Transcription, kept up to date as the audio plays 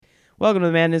Welcome to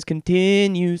the Madness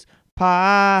Continues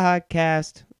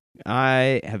podcast.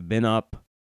 I have been up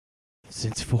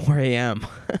since 4 a.m.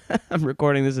 I'm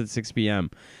recording this at 6 p.m.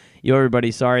 Yo,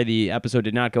 everybody, sorry the episode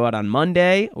did not go out on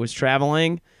Monday. I was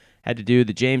traveling, had to do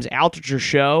the James Altucher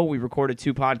show. We recorded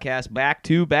 2 podcasts back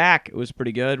to back. It was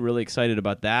pretty good. Really excited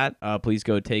about that. Please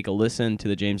go take a listen to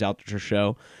the James Altucher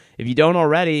show. If you don't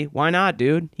already, why not,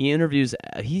 dude? He interviews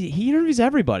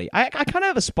everybody. I kind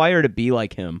of aspire to be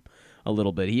like him a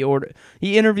little bit. He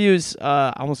interviews,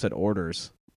 I almost said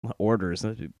orders. Orders,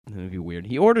 that'd be weird.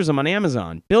 He orders them on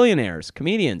Amazon. Billionaires,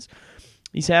 comedians.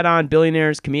 He's had on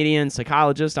billionaires, comedians,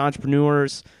 psychologists,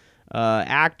 entrepreneurs,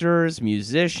 actors,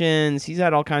 musicians. He's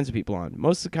had all kinds of people on.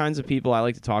 Most of the kinds of people I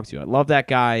like to talk to. I love that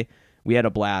guy. We had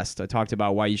a blast. I talked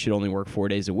about why you should only work 4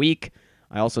 days a week.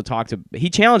 I also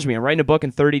he challenged me. I'm writing a book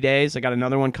in 30 days. I got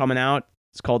another one coming out.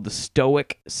 It's called The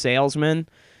Stoic Salesman.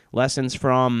 Lessons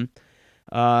from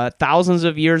thousands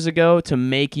of years ago to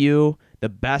make you the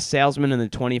best salesman in the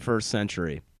 21st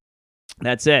century.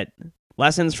 That's it.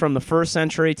 Lessons from the 1st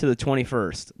century to the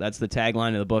 21st. That's the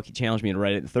tagline of the book. He challenged me to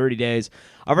write it in 30 days.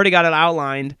 I've already got it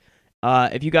outlined.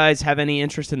 If you guys have any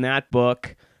interest in that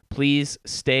book, please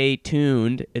stay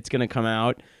tuned. It's going to come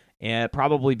out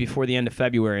probably before the end of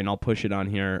February, and I'll push it on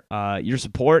here. Your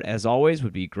support, as always,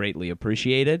 would be greatly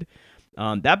appreciated.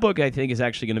 That book, I think, is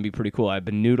actually going to be pretty cool. I've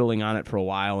been noodling on it for a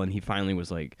while, and he finally was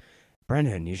like,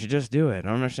 Brendan, you should just do it. I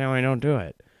don't understand why you don't do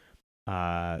it.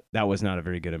 That was not a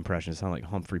very good impression. It sounded like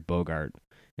Humphrey Bogart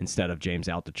instead of James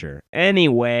Altucher.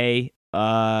 Anyway,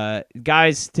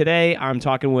 guys, today I'm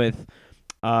talking with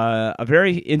a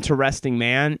very interesting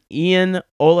man, Ian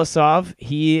Olasov.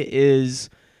 He is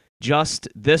just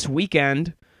this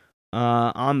weekend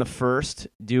on the 1st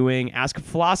doing Ask a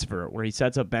Philosopher, where he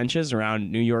sets up benches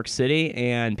around New York City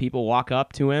and people walk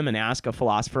up to him and ask a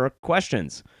philosopher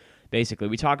questions. Basically,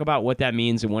 we talk about what that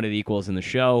means and what it equals in the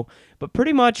show, but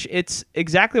pretty much it's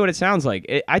exactly what it sounds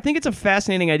like. I think it's a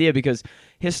fascinating idea because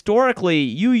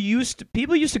historically,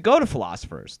 people used to go to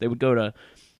philosophers. They would go to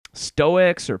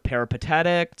Stoics or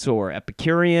Peripatetics or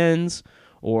Epicureans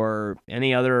or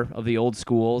any other of the old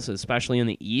schools, especially in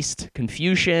the East,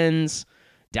 Confucians,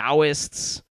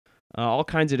 Taoists, all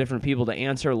kinds of different people to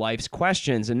answer life's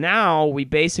questions. And now we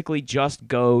basically just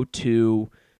go to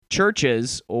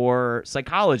churches or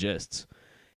psychologists.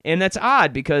 And that's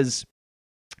odd because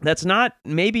that's not,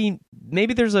 maybe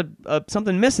there's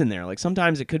something missing there. Like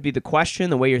sometimes it could be the question,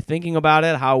 the way you're thinking about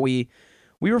it, how we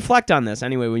reflect on this.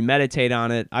 Anyway, we meditate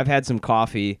on it. I've had some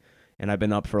coffee and I've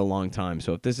been up for a long time.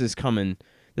 So if this is coming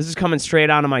straight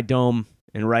out of my dome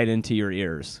and right into your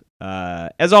ears.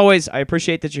 As always, I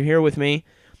appreciate that you're here with me.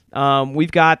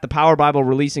 We've got the Power Bible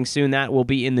releasing soon. That will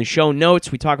be in the show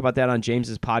notes. We talk about that on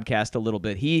James's podcast a little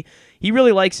bit. He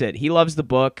really likes it. He loves the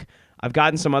book. I've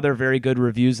gotten some other very good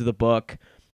reviews of the book.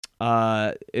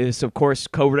 It's, of course,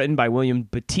 co-written by William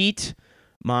Batiste,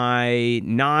 my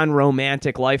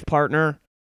non-romantic life partner.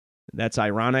 That's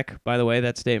ironic, by the way,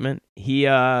 that statement. He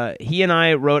and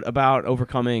I wrote about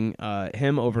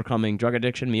him overcoming drug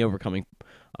addiction, me overcoming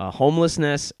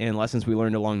homelessness, and lessons we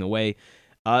learned along the way.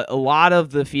 A lot of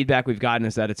the feedback we've gotten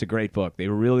is that it's a great book. They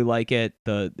really like it.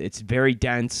 It's very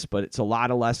dense, but it's a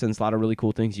lot of lessons, a lot of really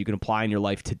cool things you can apply in your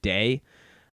life today.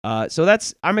 So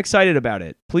I'm excited about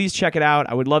it. Please check it out.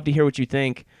 I would love to hear what you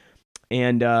think.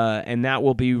 And that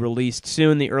will be released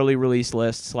soon. The early release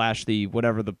list / the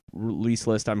whatever the release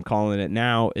list I'm calling it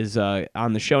now is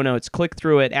on the show notes. Click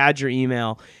through it, add your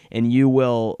email, and you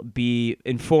will be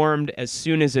informed as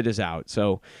soon as it is out.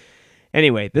 So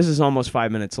anyway, this is almost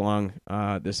 5 minutes long,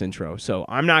 this intro. So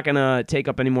I'm not going to take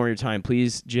up any more of your time.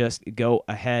 Please just go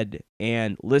ahead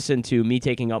and listen to me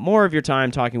taking up more of your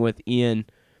time talking with Ian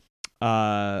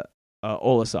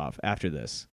Olasov after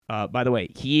this. By the way,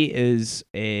 he is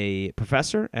a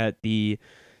professor at the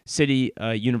City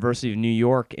University of New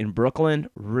York in Brooklyn.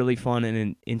 Really fun and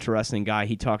an interesting guy.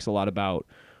 He talks a lot about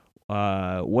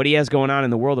what he has going on in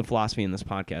the world of philosophy in this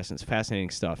podcast. And it's fascinating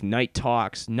stuff. Night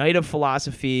talks, Night of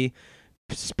Philosophy,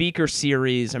 speaker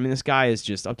series. I mean, this guy is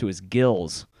just up to his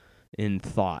gills in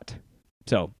thought.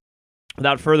 So,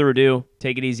 without further ado,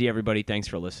 take it easy, everybody. Thanks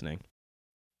for listening.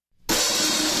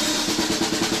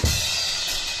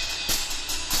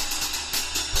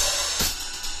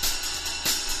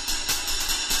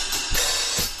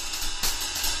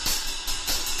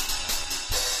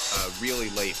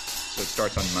 Really late, so it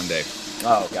starts on Monday.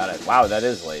 Oh, got it. Wow, that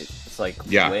is late. It's like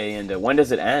way into. When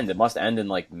does it end? It must end in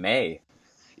like May.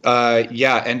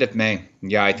 End of May.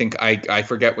 Yeah, I think I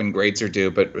forget when grades are due,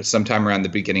 but sometime around the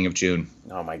beginning of June.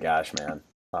 Oh my gosh, man.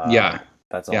 Yeah,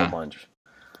 that's a whole bunch.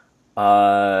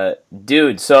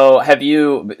 Dude, so I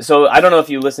don't know if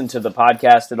you listened to the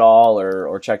podcast at all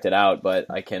or checked it out, but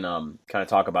I can kind of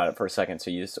talk about it for a second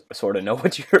so you sort of know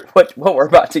what we're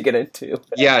about to get into.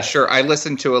 Yeah, sure. I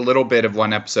listened to a little bit of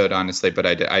one episode, honestly, but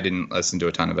I didn't listen to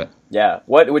a ton of it. Yeah.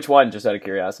 Which one, just out of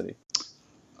curiosity?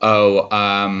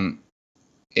 Oh,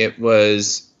 it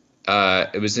was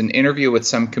an interview with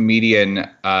some comedian.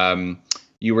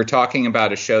 You were talking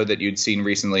about a show that you'd seen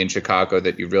recently in Chicago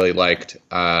that you really liked,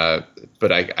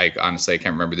 but I honestly I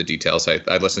can't remember the details.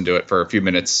 I listened to it for a few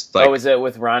minutes. Was it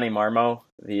with Ronnie Marmo?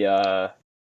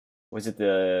 Was it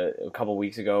a couple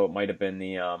weeks ago? It might have been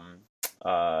the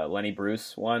Lenny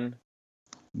Bruce one.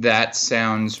 That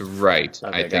sounds right.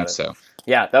 Okay, I think so.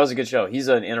 Yeah, that was a good show. He's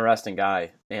an interesting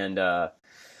guy, and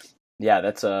yeah,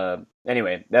 that's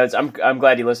anyway. I'm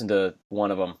glad you listened to one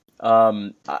of them.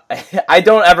 I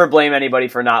don't ever blame anybody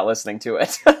for not listening to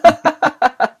it.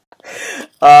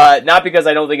 Not because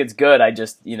I don't think it's good. I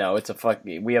just, it's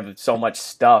we have so much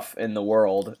stuff in the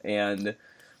world, and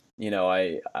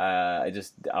I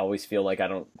just always feel like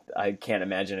I can't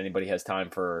imagine anybody has time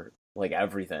for like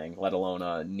everything, let alone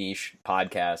a niche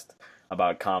podcast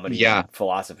about comedy and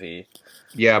philosophy.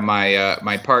 Yeah,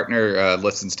 my partner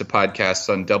listens to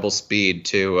podcasts on double speed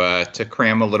to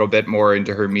cram a little bit more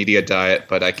into her media diet,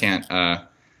 but I can't.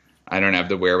 I don't have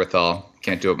the wherewithal.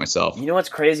 Can't do it myself. You know what's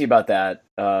crazy about that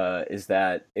is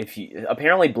that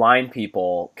apparently blind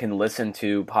people can listen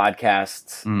to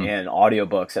podcasts and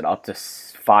audiobooks at up to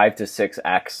 5 to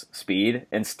 6x speed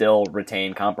and still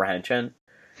retain comprehension.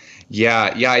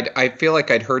 Yeah. I feel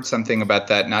like I'd heard something about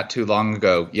that not too long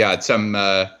ago. Yeah, it's some.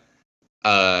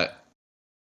 Yeah,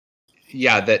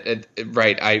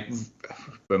 right.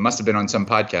 It must have been on some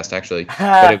podcast actually,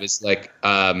 but it was like,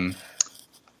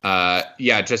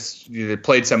 just they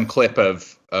played some clip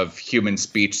of human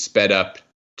speech sped up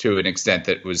to an extent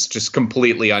that was just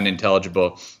completely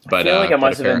unintelligible. But I feel like it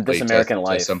must have been This American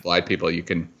Life. To some blind people, they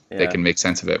can make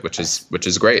sense of it, which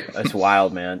is great. That's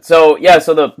wild, man. So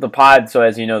the pod. So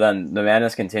as you know, then The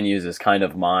Madness Continues is kind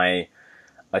of my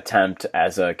attempt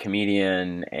as a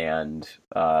comedian and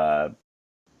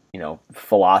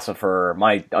philosopher.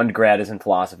 My undergrad is in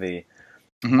philosophy.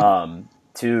 Mm-hmm.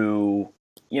 To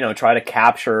try to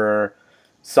capture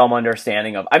some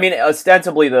understanding of. I mean,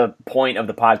 ostensibly the point of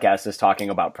the podcast is talking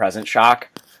about present shock,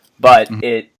 but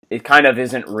it kind of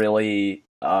isn't really.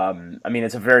 I mean,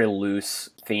 it's a very loose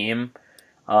theme.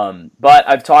 But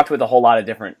I've talked with a whole lot of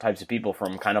different types of people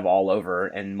from kind of all over,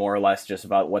 and more or less just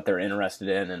about what they're interested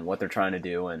in and what they're trying to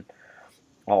do and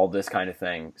all this kind of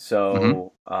thing.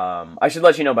 So I should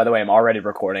let you know, by the way, I'm already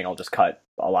recording. I'll just cut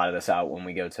a lot of this out when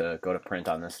we go to print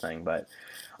on this thing. But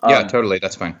yeah, totally.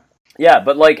 That's fine. Yeah,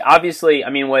 but like obviously,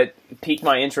 I mean, what piqued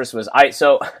my interest was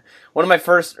one of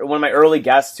my early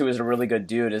guests who is a really good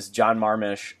dude is John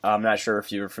Marmish. I'm not sure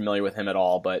if you're familiar with him at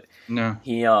all, but no.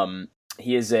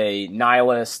 He is a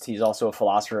nihilist. He's also a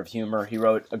philosopher of humor. He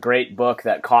wrote a great book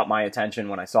that caught my attention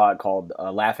when I saw it called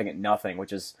Laughing at Nothing,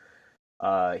 which is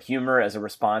humor as a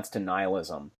response to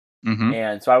nihilism. Mm-hmm.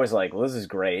 And so I was like, well, this is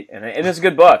great. And it's a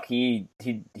good book. He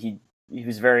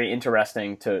was very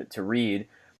interesting to read.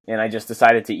 And I just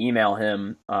decided to email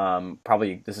him,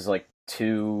 probably this is like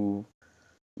 2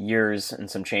 years and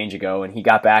some change ago. And he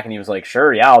got back and he was like,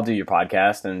 sure, yeah, I'll do your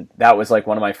podcast. And that was like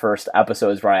one of my first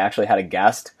episodes where I actually had a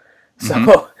guest.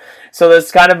 So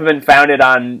this kind of been founded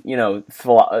on,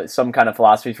 some kind of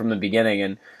philosophy from the beginning.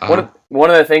 And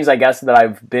one of the things I guess that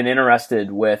I've been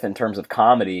interested with in terms of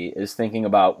comedy is thinking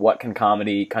about what can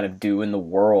comedy kind of do in the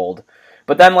world.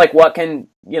 But then like what can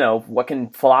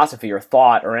philosophy or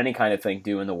thought or any kind of thing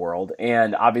do in the world?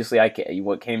 And obviously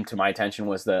what came to my attention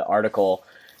was the article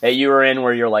that you were in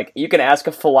where you're like, you can ask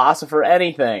a philosopher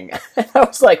anything. And I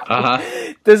was like,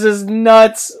 this is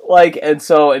nuts. Like, and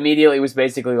so immediately it was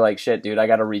basically like, shit, dude, I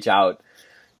got to reach out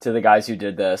to the guys who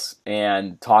did this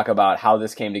and talk about how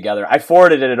this came together. I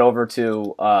forwarded it over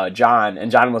to John, and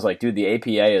John was like, dude, the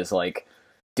APA is like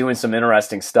doing some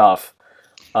interesting stuff.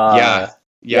 Yeah.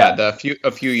 A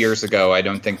few years ago, I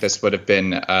don't think this would have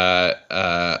been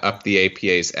up the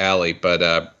APA's alley,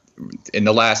 but in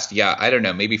the last, I don't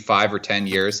know, maybe 5 or 10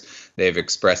 years, they've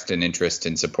expressed an interest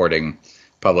in supporting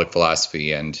public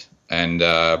philosophy, and I'm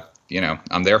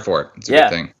there for it. It's a good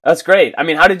thing. That's great. I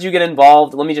mean, how did you get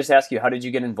involved? Let me just ask you, how did you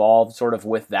get involved sort of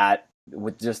with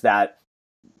just that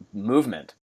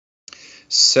movement?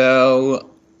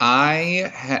 So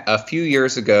a few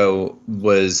years ago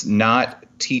was not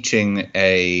teaching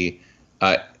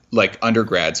like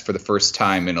undergrads for the first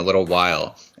time in a little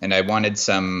while, and I wanted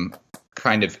some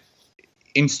kind of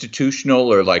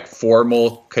institutional or like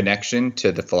formal connection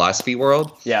to the philosophy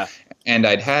world. Yeah. and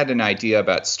I'd had an idea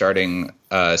about starting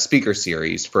a speaker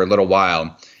series for a little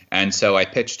while. And so I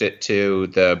pitched it to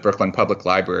the Brooklyn Public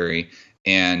Library,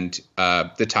 and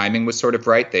the timing was sort of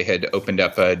right. They had opened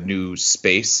up a new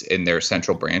space in their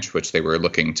central branch, which they were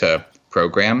looking to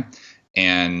program.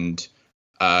 And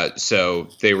so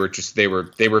they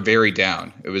were very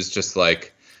down. It was just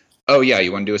like, oh yeah,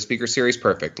 you want to do a speaker series?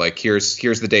 Perfect. Like here's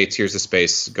the dates, here's the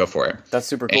space, go for it. That's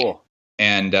super cool.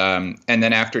 And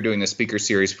then after doing the speaker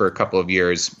series for a couple of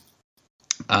years,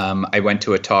 I went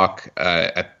to a talk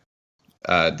at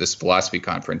this philosophy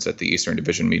conference at the Eastern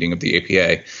Division meeting of the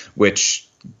APA, which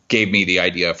gave me the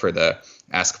idea for the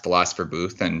Ask a Philosopher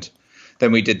booth. And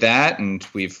then we did that, and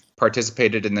we've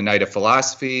participated in the Night of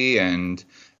Philosophy, and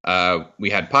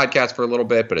we had podcasts for a little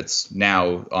bit, but it's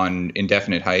now on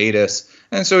indefinite hiatus.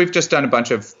 And so we've just done a bunch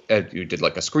of, we did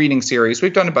like a screening series.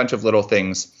 We've done a bunch of little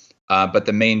things, but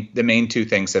the main two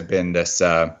things have been this,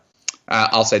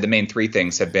 I'll say the main three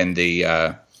things have been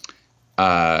the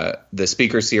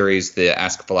speaker series, the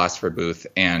Ask a Philosopher booth,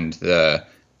 and the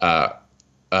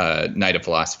Night of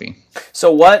Philosophy.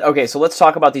 So let's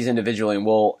talk about these individually,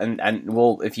 and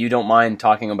we'll, if you don't mind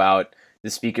talking about the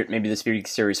speaker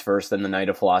series first, then the Night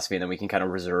of Philosophy, and then we can kind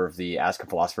of reserve the Ask a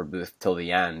Philosopher booth till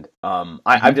the end. I'm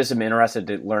just interested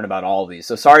to learn about all of these.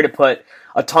 So sorry to put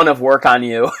a ton of work on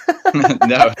you.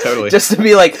 No, totally. Just to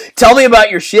be like, tell me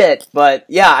about your shit. But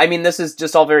yeah, I mean, this is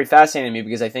just all very fascinating to me,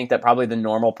 because I think that probably the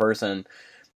normal person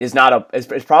is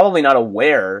probably not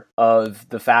aware of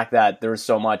the fact that there's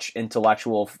so much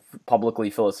intellectual, publicly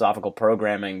philosophical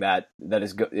programming that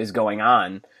is going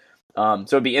on. So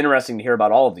it'd be interesting to hear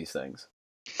about all of these things.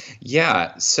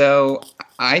 Yeah. So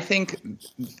I think,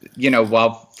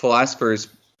 while philosophers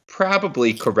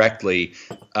probably correctly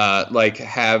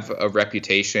have a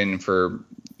reputation for,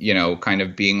 kind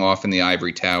of being off in the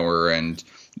ivory tower and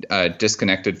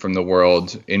disconnected from the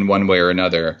world in one way or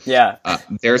another. Yeah.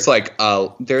 There's a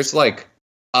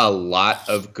lot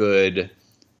of good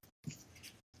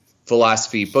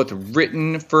philosophy, both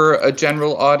written for a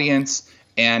general audience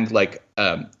and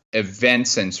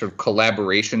events and sort of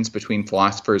collaborations between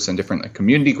philosophers and different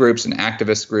community groups and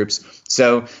activist groups.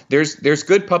 So there's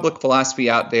good public philosophy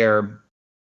out there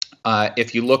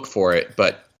if you look for it,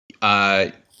 but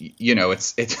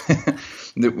it's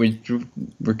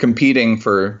we're competing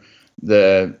for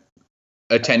the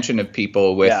attention of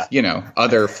people with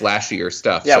other flashier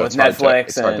stuff. Yeah, so with it's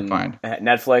hard to find.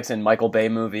 Netflix and Michael Bay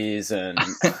movies and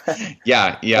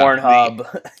Pornhub.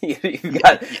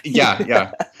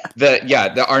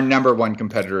 Our number one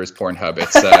competitor is Pornhub.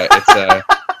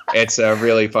 It's a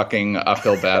really fucking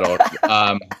uphill battle.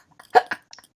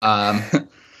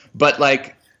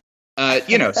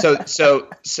 So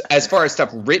as far as stuff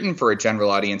written for a general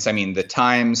audience, I mean, the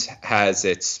Times has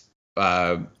its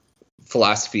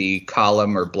philosophy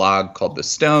column or blog called The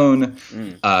Stone.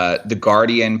 The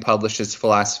Guardian publishes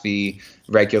philosophy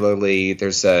regularly.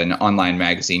 There's an online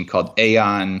magazine called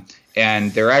Aeon,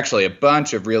 and there are actually a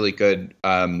bunch of really good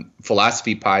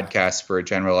philosophy podcasts for a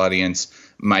general audience.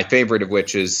 My favorite of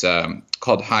which is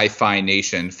called Hi-Fi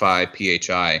Nation, Phi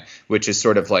PHI, which is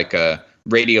sort of like a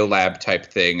Radio Lab type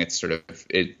thing. It's sort of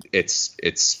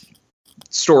it's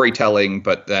storytelling,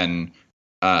 but then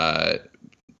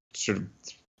sort of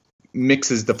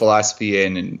mixes the philosophy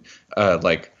in and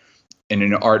in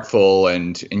an artful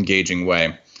and engaging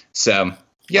way. So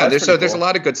there's a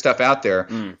lot of good stuff out there.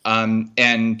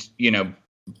 And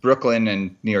Brooklyn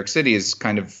and New York City is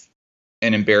kind of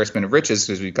an embarrassment of riches,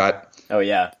 because we've got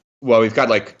there's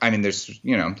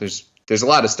a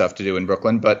lot of stuff to do in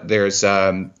Brooklyn, but there's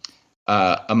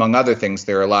among other things,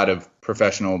 there are a lot of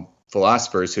professional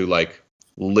philosophers who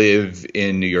live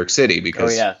in New York City,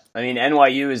 because I mean,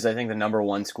 NYU is, I think, the number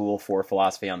one school for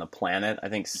philosophy on the planet. I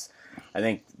think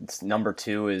it's number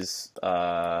two is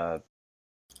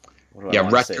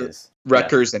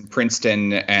Rutgers and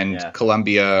Princeton and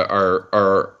Columbia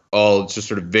are all just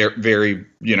sort of very, very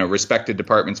respected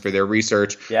departments for their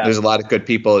research. There's a lot of good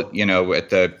people at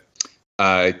the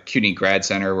CUNY Grad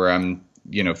Center, where I'm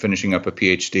finishing up a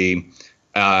PhD,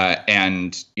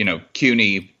 and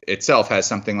CUNY itself has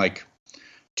something like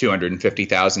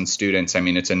 250,000 students. I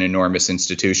mean, it's an enormous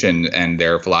institution, and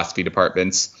there are philosophy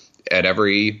departments at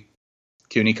every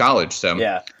CUNY college. So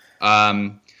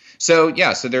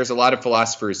there's a lot of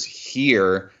philosophers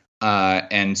here,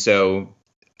 and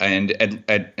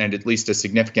at least a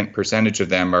significant percentage of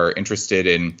them are interested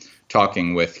in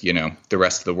talking with the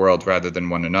rest of the world rather than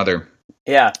one another.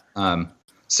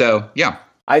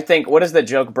 I think, what is the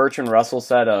joke Bertrand Russell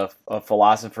said? A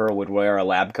philosopher would wear a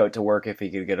lab coat to work if he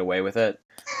could get away with it.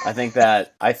 I think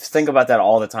that I think about that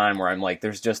all the time where I'm like,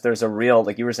 there's a real,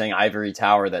 like you were saying, ivory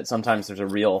tower, that sometimes there's a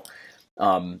real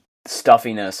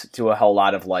stuffiness to a whole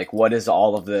lot of like, what is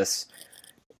all of this,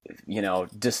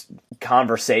 just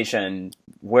conversation?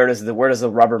 Where does the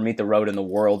rubber meet the road in the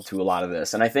world to a lot of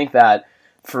this? And I think that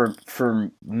for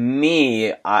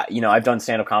me, I've done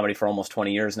stand-up comedy for almost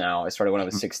 20 years now. I started when I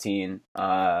was 16.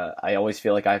 I always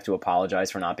feel like I have to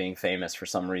apologize for not being famous for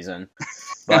some reason,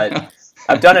 but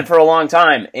I've done it for a long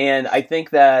time. And I think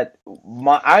that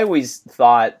I always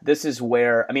thought this is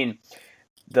where,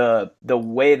 the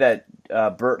way that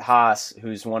Bert Haas,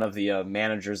 who's one of the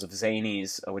managers of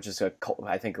Zanies, which is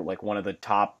I think like one of the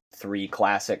top 3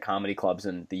 classic comedy clubs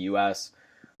in the U.S.,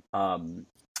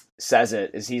 says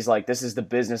it, is he's like, this is the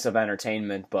business of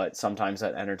entertainment, but sometimes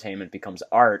that entertainment becomes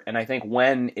art. And I think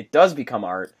when it does become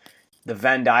art, the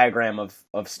Venn diagram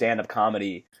of stand-up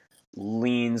comedy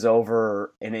leans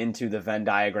over and into the Venn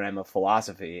diagram of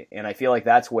philosophy. And I feel like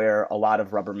that's where a lot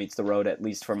of rubber meets the road, at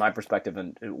least from my perspective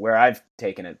and where I've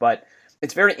taken it. But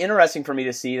it's very interesting for me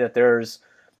to see that there's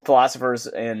philosophers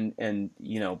and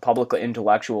public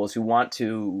intellectuals who want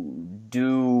to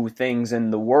do things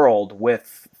in the world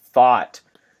with thought.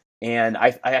 And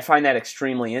I find that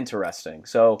extremely interesting.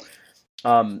 So,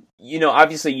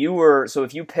 obviously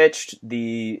if you pitched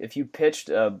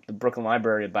the Brooklyn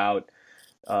Library about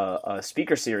a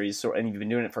speaker series, and you've been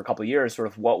doing it for a couple of years, sort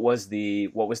of what was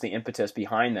the impetus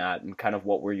behind that, and kind of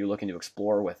what were you looking to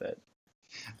explore with it?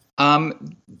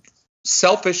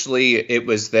 Selfishly, it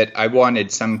was that I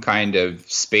wanted some kind of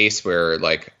space where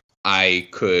like I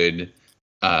could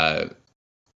go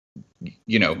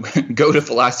to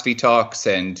philosophy talks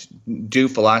and do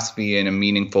philosophy in a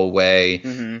meaningful way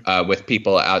with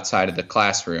people outside of the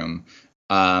classroom.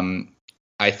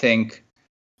 I think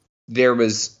there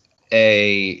was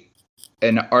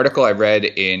an article I read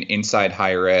in Inside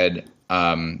Higher Ed,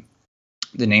 the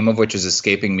name of which is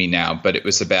escaping me now, but it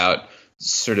was about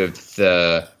sort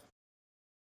of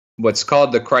what's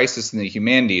called the crisis in the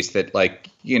humanities, that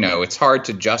it's hard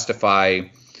to justify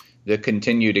the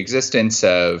continued existence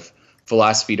of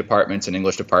philosophy departments and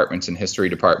English departments and history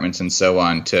departments and so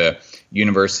on to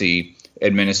university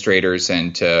administrators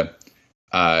and to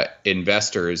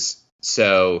investors.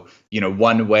 So,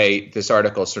 one way this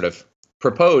article sort of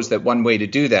proposed that one way to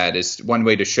do that is one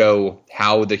way to show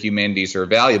how the humanities are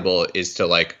valuable is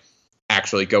to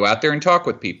actually go out there and talk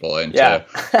with people and to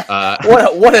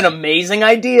what an amazing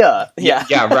idea.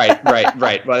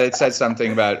 Right. Well, it says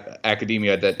something about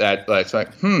academia that's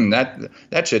like,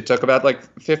 that shit took about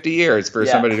 50 years for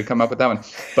somebody to come up with that one.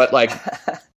 But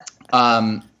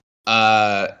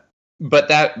but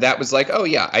that was like, oh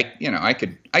yeah, I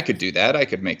could do that. I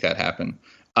could make that happen.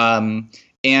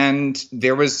 And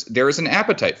there was an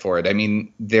appetite for it. I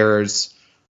mean, there's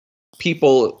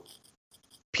people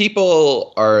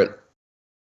are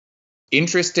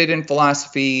interested in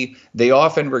philosophy. They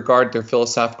often regard their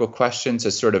philosophical questions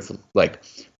as sort of like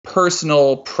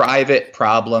personal, private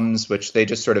problems, which they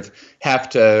just sort of have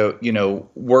to,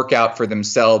 work out for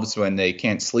themselves when they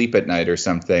can't sleep at night or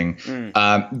something.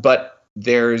 But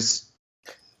there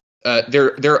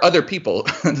are other people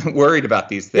worried about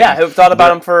these things. Yeah, who've thought about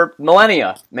them for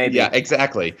millennia, maybe. Yeah,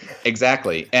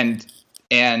 exactly. And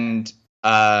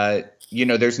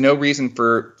there's no reason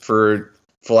for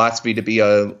philosophy to be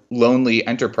a lonely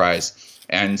enterprise.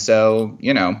 And so,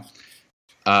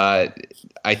 I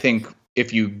think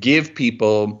if you give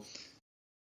people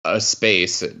a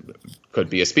space, it could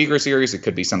be a speaker series, it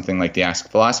could be something like the Ask a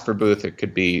Philosopher booth, it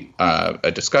could be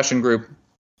a discussion group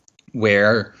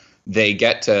where they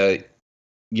get to,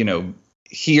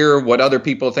 hear what other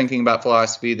people are thinking about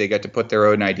philosophy. They get to put their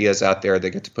own ideas out there.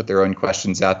 They get to put their own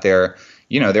questions out there.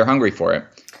 They're hungry for it.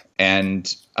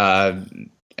 And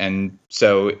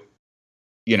so,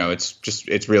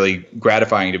 it's really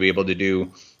gratifying to be able to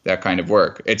do that kind of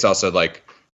work. It's also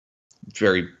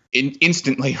very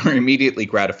instantly or immediately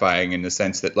gratifying in the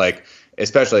sense that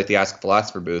especially at the Ask a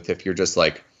Philosopher booth, if you're just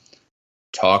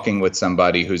talking with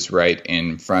somebody who's right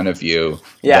in front of you,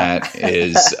 that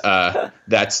is,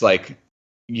 that's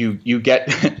you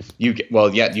get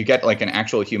an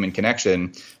actual human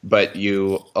connection, but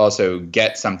you also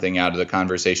get something out of the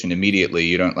conversation immediately.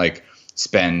 You don't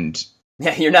spend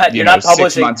you're not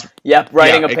publishing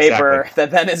writing a paper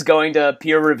that then is going to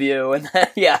peer review and then,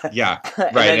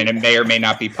 and it may or may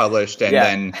not be published and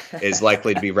then is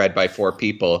likely to be read by 4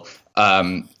 people.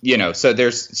 So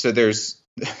there's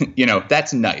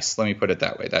that's nice. Let me put it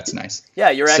that way. That's nice. Yeah,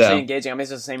 you're actually So, engaging. I mean,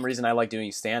 it's the same reason I like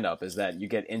doing stand-up, is that you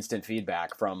get instant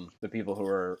feedback from the people who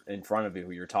are in front of you,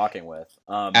 who you're talking with.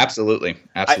 absolutely.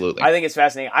 Absolutely. I think it's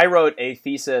fascinating. I wrote a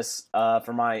thesis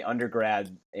for my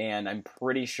undergrad, and I'm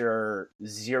pretty sure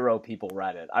 0 people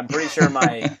read it. I'm pretty sure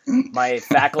my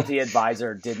faculty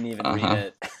advisor didn't even read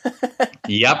it.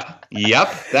 Yep.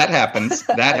 That happens.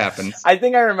 I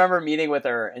think I remember meeting with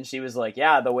her, and she was like,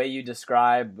 "Yeah, the way you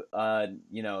describe,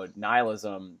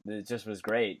 nihilism, it just was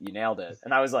great. You nailed it."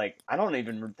 And I was like, "I don't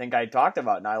even think I talked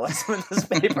about nihilism in this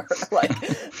paper."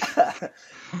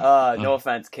 No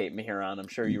offense, Kate Mahiron. I'm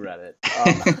sure you read it,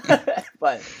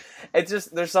 but it's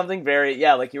just, there's something very,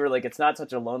 like you were like, it's not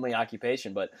such a lonely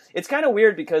occupation, but it's kind of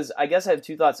weird because I guess I have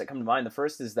 2 thoughts that come to mind. The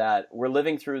first is that we're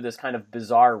living through this kind of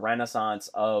bizarre renaissance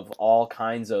of all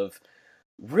kinds of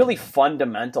really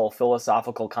fundamental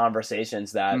philosophical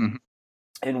conversations that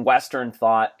in Western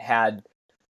thought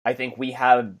I think we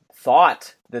had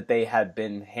thought that they had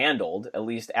been handled, at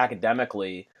least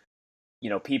academically.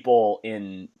 People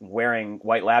in wearing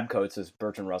white lab coats, as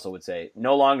Bertrand Russell would say,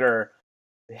 no longer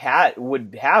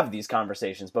would have these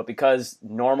conversations, but because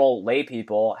normal lay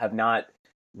people have not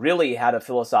really had a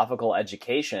philosophical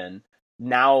education,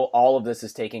 now all of this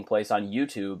is taking place on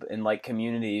YouTube in like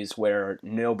communities where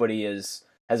nobody has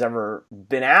ever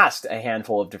been asked a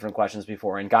handful of different questions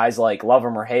before, and guys like, love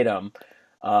them or hate them,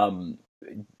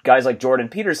 guys like Jordan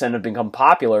Peterson have become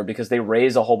popular because they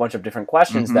raise a whole bunch of different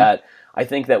questions that I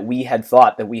think that we had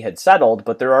thought that we had settled,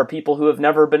 but there are people who have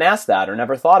never been asked that or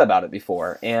never thought about it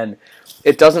before. And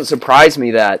it doesn't surprise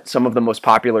me that some of the most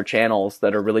popular channels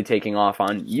that are really taking off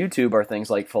on YouTube are things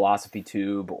like Philosophy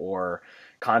Tube or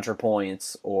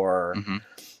ContraPoints or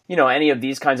any of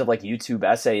these kinds of like YouTube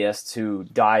essayists who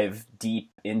dive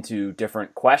deep into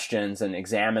different questions and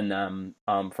examine them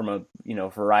from a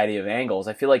variety of angles.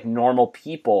 I feel like normal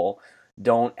people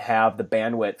don't have the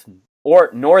bandwidth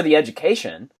nor the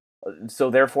education, so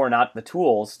therefore not the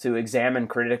tools to examine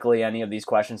critically any of these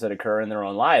questions that occur in their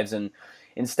own lives. And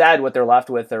instead, what they're left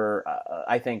with are,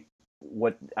 I think,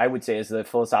 what I would say is the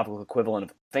philosophical equivalent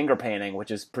of finger painting,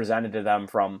 which is presented to them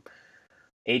from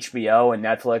HBO and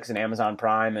Netflix and Amazon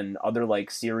Prime and other like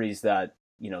series that,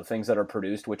 things that are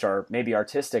produced, which are maybe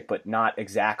artistic, but not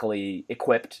exactly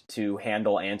equipped to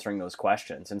handle answering those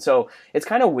questions. And so it's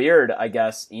kind of weird, I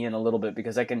guess, Ian, a little bit,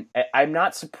 because I'm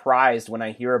not surprised when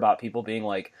I hear about people being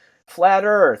like flat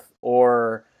earth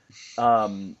or,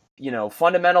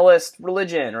 fundamentalist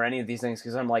religion or any of these things.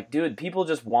 Cause I'm like, dude, people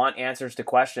just want answers to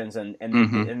questions and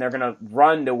they're going to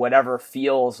run to whatever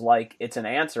feels like it's an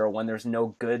answer when there's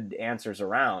no good answers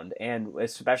around. And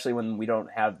especially when they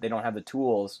don't have the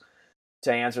tools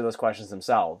to answer those questions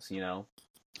themselves,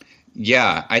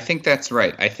 Yeah, I think that's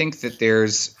right. I think that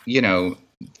there's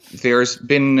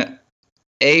been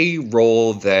a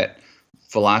role that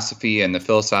philosophy and the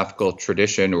philosophical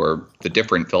tradition, or the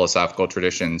different philosophical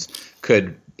traditions,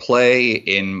 could play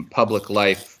in public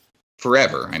life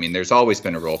forever. I mean, there's always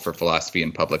been a role for philosophy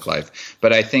in public life,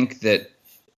 but I think that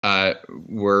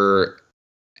we're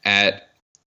at,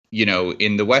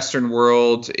 in the Western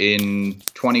world in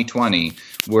 2020,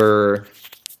 we're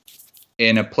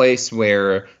in a place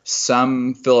where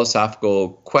some philosophical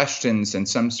questions and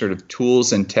some sort of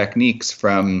tools and techniques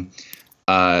from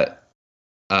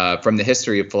the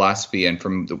history of philosophy and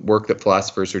from the work that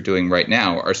philosophers are doing right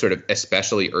now are sort of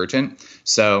especially urgent.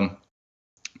 So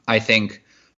I think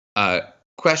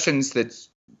questions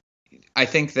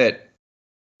that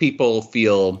people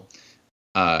feel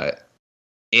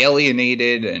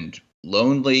alienated and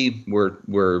lonely,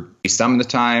 we're some of the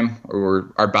time,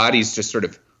 or our bodies just sort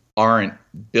of aren't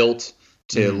built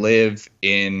to live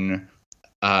in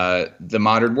the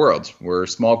modern world. We're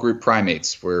small group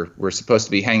primates. We're supposed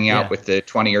to be hanging out with the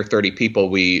 20 or 30 people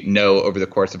we know over the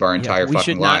course of our entire fucking lives.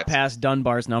 We should not pass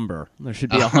Dunbar's number. There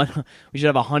should be we should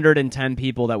have 110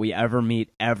 people that we ever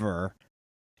meet ever.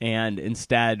 And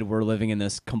instead, we're living in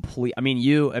this complete.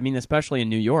 Especially in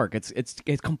New York, it's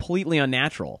completely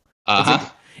unnatural.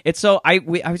 It's so. I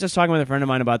was just talking with a friend of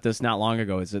mine about this not long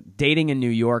ago. Is that dating in New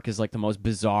York is like the most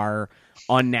bizarre,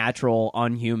 unnatural,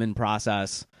 unhuman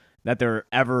process that there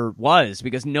ever was,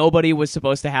 because nobody was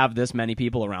supposed to have this many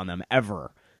people around them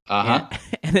ever. And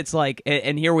it's like,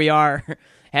 and here we are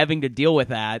having to deal with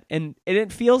that, and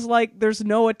it feels like there's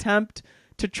no attempt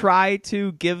to try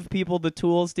to give people the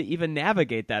tools to even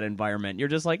navigate that environment. You're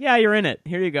just like, yeah, you're in it.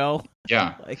 Here you go.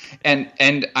 Yeah. And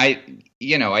I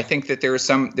think that there's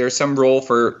some role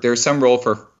for, this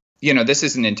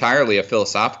isn't entirely a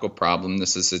philosophical problem.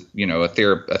 This is a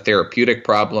therapeutic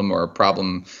problem, or a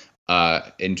problem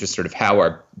in just sort of how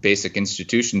our basic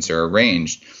institutions are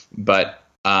arranged. But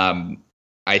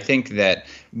I think that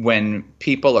when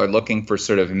people are looking for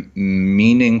sort of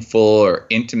meaningful or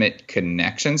intimate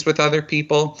connections with other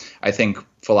people, I think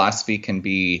philosophy can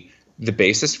be the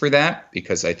basis for that,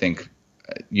 because I think,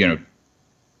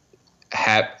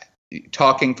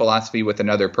 talking philosophy with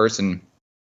another person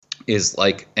is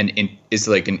like an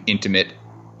intimate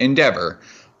endeavor.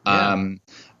 Yeah.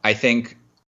 I think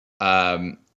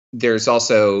there's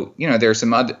also, there's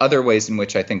some other ways in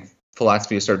which I think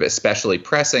philosophy is sort of especially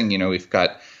pressing. We've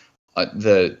got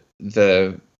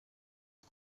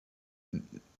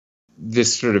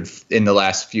this sort of, in the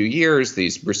last few years,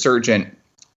 these resurgent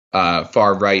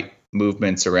far right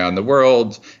movements around the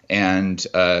world, and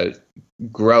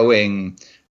growing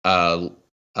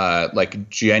like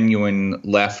genuine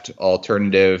left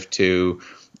alternative to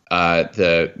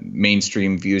the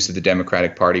mainstream views of the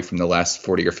Democratic Party from the last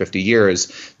 40 or 50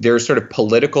 years. There are sort of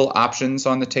political options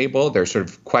on the table. There are sort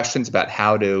of questions about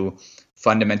how to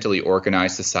fundamentally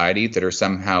organize society that are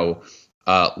somehow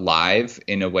live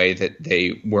in a way that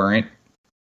they weren't,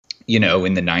 in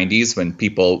the 90s, when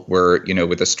people were,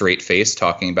 with a straight face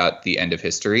talking about the end of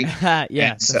history.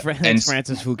 Yeah, thanks,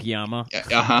 Francis Fukuyama.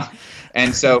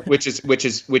 And so, which is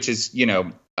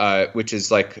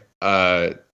like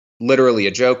literally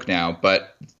a joke now,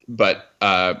 but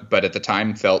at the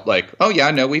time felt like, oh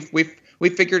yeah, no, we've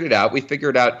figured it out. We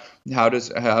figured out how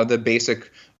the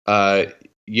basic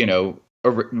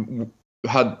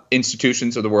how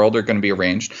institutions of the world are going to be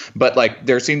arranged. But like,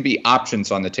 there seem to be options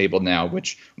on the table now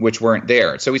which weren't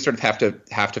there. So we sort of have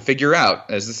to figure out,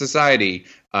 as a society,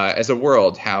 as a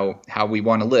world, how we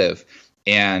want to live.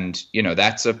 And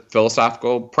that's a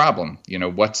philosophical problem.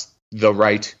 What's the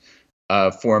right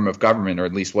form of government, or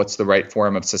at least what's the right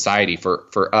form of society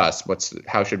for us?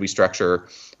 How should we structure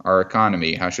our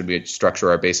economy? How should we structure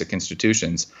our basic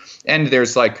institutions? And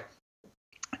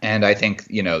I think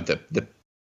the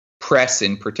press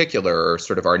in particular, or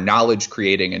sort of our knowledge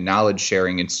creating and knowledge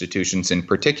sharing institutions in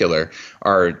particular,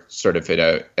 are sort of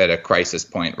at a crisis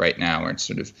point right now. Where it's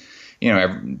sort of,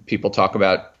 people talk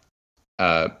about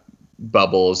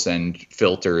bubbles and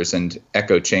filters and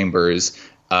echo chambers,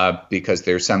 because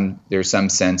there's some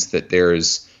sense that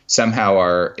there's somehow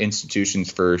our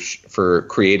institutions for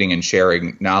creating and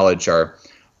sharing knowledge are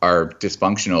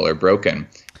dysfunctional or broken.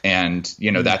 And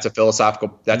that's a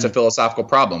philosophical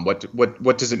problem.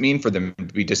 What does it mean for them to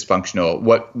be dysfunctional?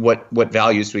 What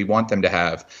values do we want them to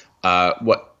have? How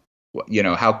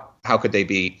could they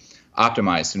be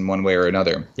optimized in one way or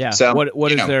another? Yeah. So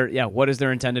what is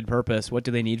their intended purpose? What do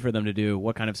they need for them to do?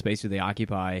 What kind of space do they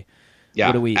occupy?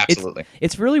 Yeah, absolutely.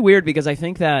 It's really weird, because I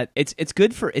think that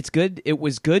it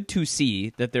was good to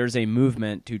see that there's a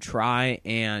movement to try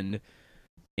and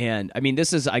I mean,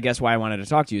 this is, I guess, why I wanted to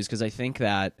talk to you, is because I think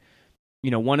that,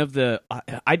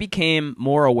 I became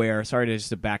more aware, sorry to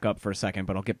just back up for a second,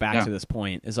 but I'll get back to this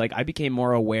point, is like, I became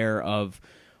more aware of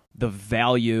the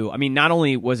value. I mean, not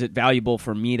only was it valuable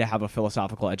for me to have a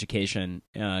philosophical education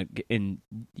in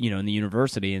the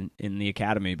university and in the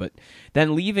academy, but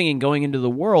then leaving and going into the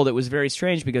world, it was very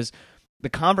strange, because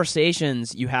the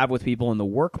conversations you have with people in the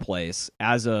workplace,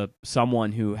 as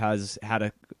someone who has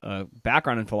had a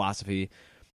background in philosophy,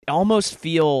 almost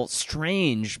feel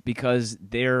strange, because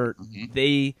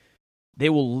they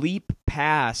will leap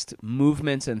past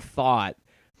movements and thought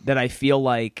that I feel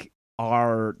like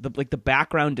are the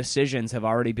background decisions have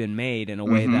already been made in a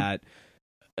way that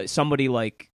somebody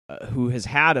like who has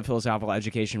had a philosophical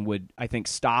education would, I think,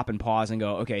 stop and pause and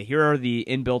go, okay, here are the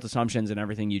inbuilt assumptions and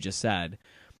everything you just said,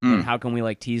 and how can we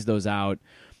like tease those out?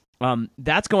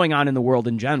 That's going on in the world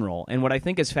in general, and what I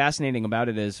think is fascinating about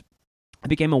it is I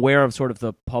became aware of sort of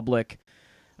the public,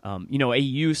 a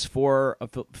use for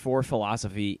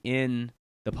philosophy in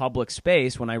the public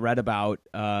space when I read about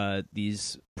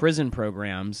these prison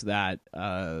programs that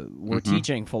were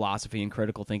teaching philosophy and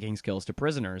critical thinking skills to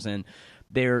prisoners, and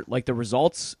they're like, the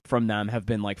results from them have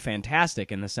been like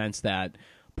fantastic, in the sense that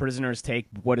prisoners take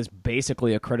what is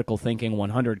basically a critical thinking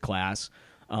 100 class.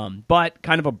 But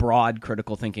kind of a broad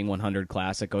critical thinking 100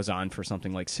 class that goes on for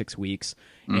something like 6 weeks,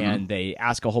 and they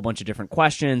ask a whole bunch of different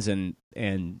questions and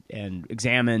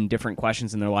examine different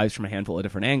questions in their lives from a handful of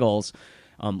different angles,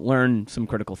 learn some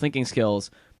critical thinking skills.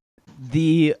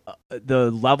 The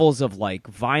levels of like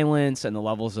violence and the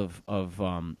levels of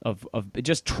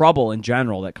just trouble in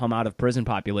general that come out of prison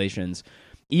populations,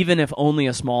 even if only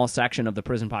a small section of the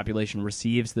prison population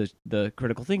receives the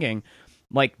critical thinking,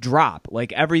 like drop.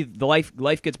 Like the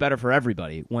life gets better for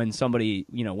everybody when somebody,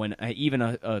 when even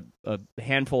a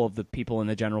handful of the people in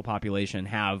the general population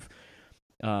have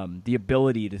the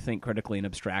ability to think critically and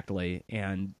abstractly,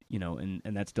 and and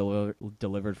that's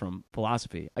delivered from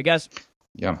philosophy. I guess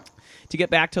Yeah. To get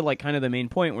back to like kind of the main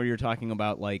point where you're talking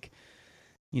about like,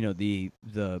 you know, the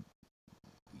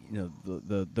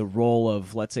role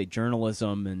of, let's say,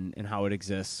 journalism and how it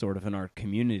exists sort of in our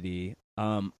community.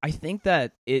 I think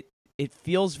that it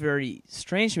feels very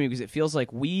strange to me because it feels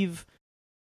like we've,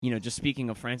 you know, just speaking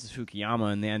of Francis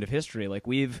Fukuyama and the end of history, like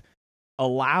we've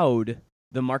allowed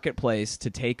the marketplace to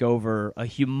take over a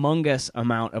humongous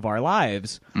amount of our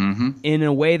lives in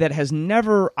a way that has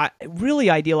never really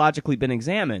ideologically been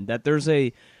examined, that there's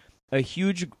a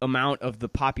huge amount of the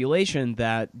population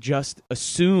that just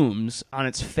assumes on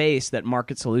its face that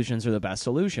market solutions are the best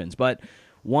solutions. But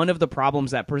one of the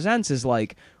problems that presents is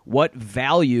like, what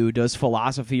value does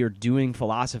philosophy or doing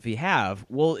philosophy have?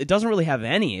 Well, it doesn't really have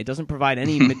any. It doesn't provide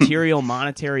any material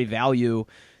monetary value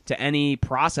to any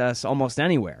process almost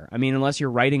anywhere. I mean, unless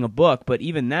you're writing a book, but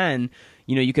even then,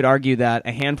 you know, you could argue that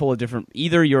a handful of different,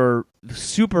 either you're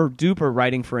super duper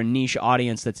writing for a niche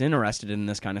audience that's interested in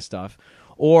this kind of stuff,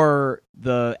 or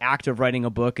the act of writing a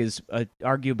book is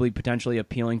arguably potentially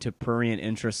appealing to prurient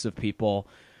interests of people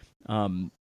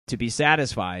to be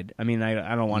satisfied. I mean,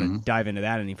 I don't want to dive into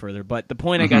that any further, but the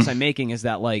point I guess I'm making is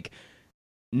that like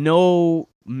no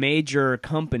major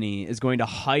company is going to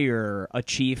hire a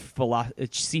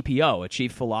CPO, a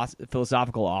chief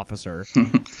philosophical officer,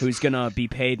 who's going to be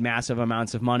paid massive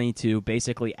amounts of money to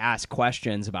basically ask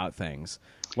questions about things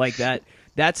like that.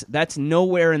 That's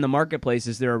nowhere in the marketplace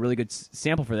is there a really good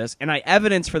sample for this, and I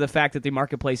evidence for the fact that the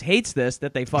marketplace hates this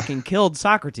that they fucking killed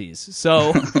Socrates.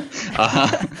 So,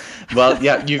 well,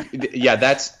 yeah,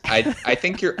 that's I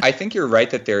think you're right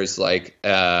that there's like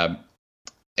a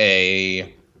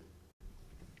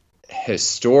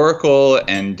historical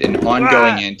and an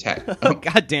ongoing antagonism. Oh,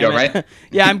 God damn it! Right?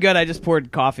 Yeah, I'm good. I just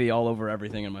poured coffee all over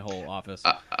everything in my whole office.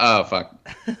 Oh fuck!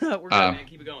 We're good, man.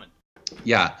 Keep it going.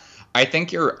 Yeah. I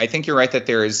think you're right that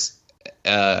there's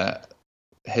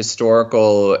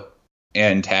historical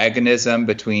antagonism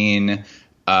between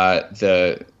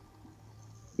the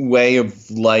way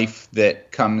of life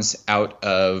that comes out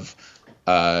of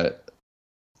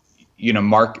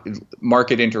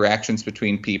market interactions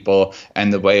between people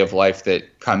and the way of life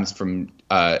that comes from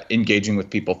engaging with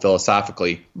people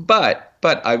philosophically. But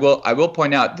I will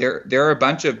point out there are a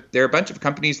bunch of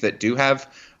companies that do have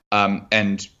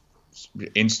and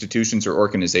institutions or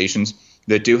organizations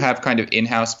that do have kind of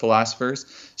in-house philosophers.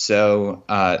 So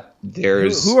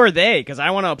there's who are they? Because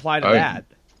I want to apply to that.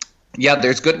 Yeah,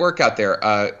 there's good work out there.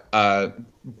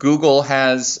 Google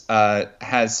has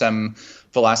some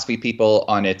philosophy people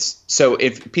on its. So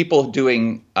if people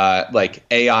doing like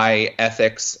AI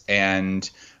ethics and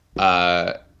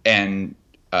sort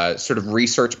of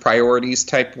research priorities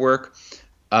type work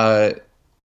and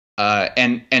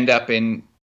end up in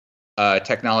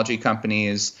technology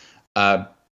companies,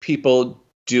 people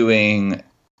doing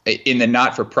in the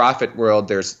not-for-profit world,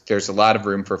 there's a lot of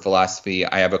room for philosophy.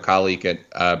 I have a colleague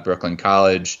at Brooklyn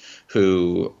College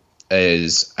who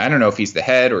is, I don't know if he's the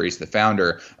head or he's the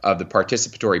founder of the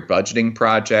Participatory Budgeting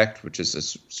Project, which is a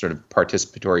sort of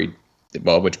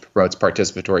which promotes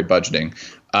participatory budgeting.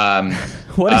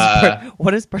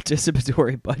 What is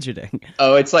participatory budgeting?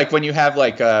 Oh, it's like when you have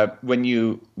like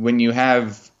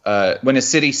when a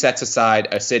city sets aside,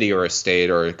 a city or a state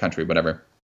or a country, whatever,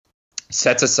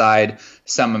 sets aside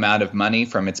some amount of money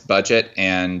from its budget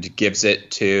and gives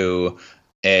it to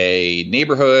a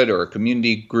neighborhood or a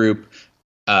community group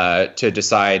to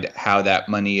decide how that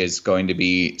money is going to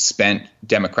be spent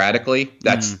democratically.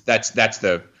 That's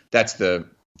the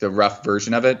rough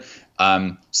version of it.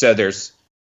 So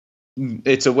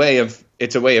it's a way of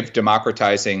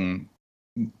democratizing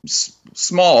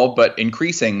small but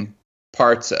increasing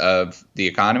parts of the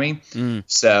economy.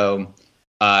 So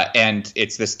and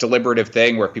it's this deliberative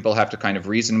thing where people have to kind of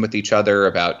reason with each other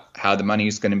about how the money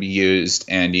is going to be used,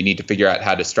 and you need to figure out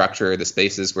how to structure the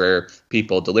spaces where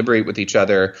people deliberate with each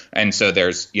other. And so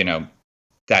there's,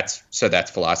 that's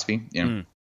philosophy. I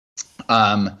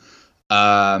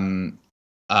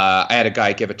had a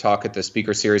guy give a talk at the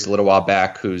speaker series a little while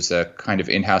back who's a kind of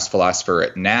in-house philosopher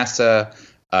at NASA,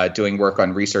 doing work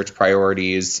on research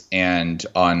priorities and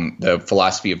on the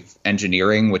philosophy of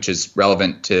engineering, which is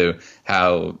relevant to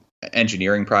how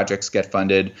engineering projects get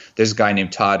funded. There's a guy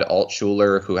named Todd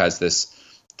Altshuler who has this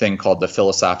thing called the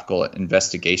Philosophical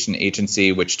Investigation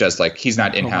Agency, which does like, he's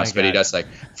not in-house, but he does like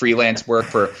freelance work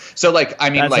for, so like, I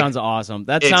mean, that like, sounds awesome.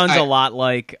 That sounds a lot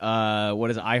like, what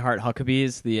is it, I Heart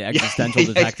Huckabees, the existential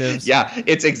detectives? Yeah,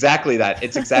 it's exactly that.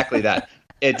 It's exactly that.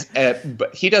 It's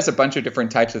but he does a bunch of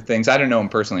different types of things. I don't know him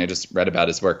personally. I just read about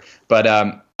his work. But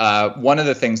one of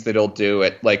the things that he'll do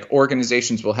at like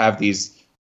organizations will have these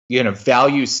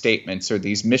value statements or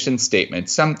these mission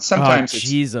statements. Sometimes it's,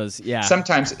 Jesus, yeah.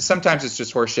 Sometimes it's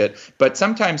just horseshit, but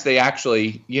sometimes they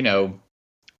actually,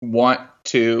 want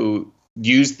to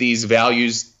use these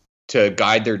values to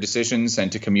guide their decisions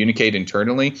and to communicate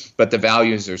internally. But the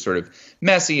values are sort of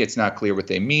messy. It's not clear what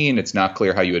they mean. It's not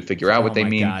clear how you would figure out what they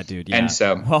mean. God, dude, yeah. And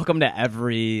so, welcome to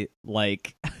every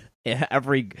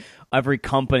every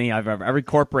company every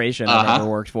corporation I've ever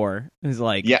worked for is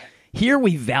like, yeah. Here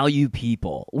we value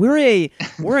people. We're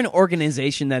an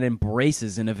organization that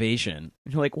embraces innovation.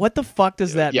 You're like, what the fuck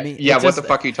does that mean? Yeah, what the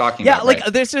fuck are you talking about? Yeah, like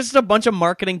there's just a bunch of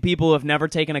marketing people who have never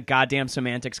taken a goddamn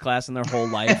semantics class in their whole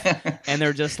life, and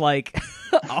they're just like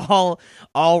all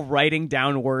writing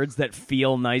down words that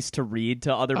feel nice to read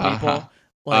to other people.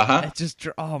 Like it's just,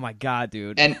 oh my god,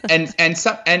 dude. And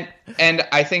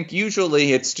I think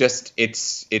usually it's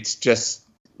just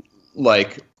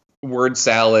like word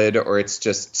salad, or it's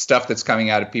just stuff that's coming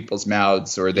out of people's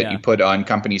mouths, or that you put on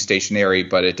company stationery,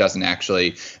 but it doesn't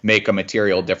actually make a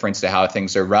material difference to how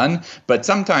things are run. But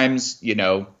sometimes,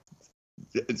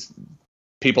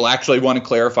 people actually want to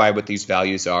clarify what these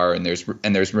values are, and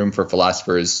there's room for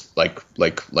philosophers like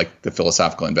the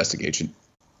Philosophical Investigation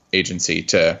Agency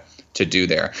to do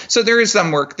there. So there is some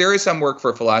work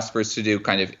for philosophers to do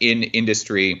kind of in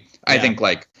industry. I think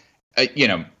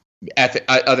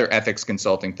other ethics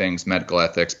consulting things, medical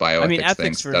ethics, bioethics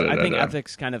things. I think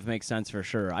ethics kind of makes sense for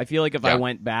sure. I feel like if I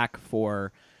went back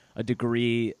for a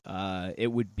degree,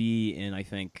 it would be in I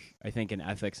think in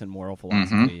ethics and moral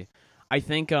philosophy. I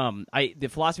think the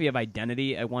philosophy of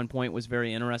identity at one point was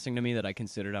very interesting to me that I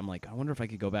considered. I'm like, I wonder if I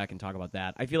could go back and talk about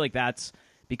that. I feel like that's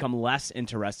become less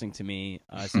interesting to me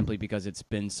simply because it's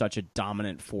been such a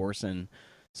dominant force in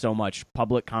so much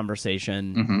public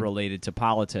conversation related to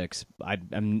politics.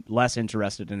 I'm less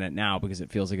interested in it now because it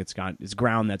feels like it's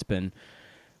ground that's been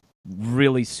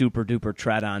really super duper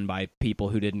tread on by people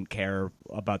who didn't care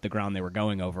about the ground they were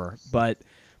going over. But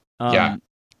if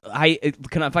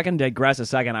I can digress a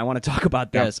second, I want to talk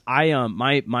about this.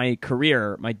 My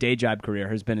career, my day job career,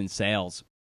 has been in sales,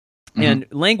 and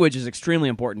language is extremely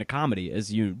important to comedy,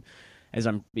 as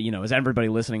everybody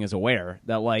listening is aware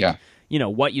that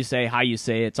what you say, how you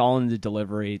say it's all in the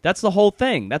delivery. That's the whole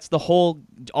thing. That's the whole.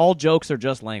 All jokes are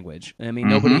just language. I mean,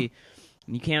 nobody.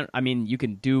 You can't. I mean, you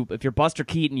can do if you're Buster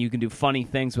Keaton, you can do funny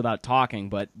things without talking,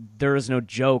 but there is no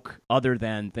joke other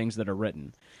than things that are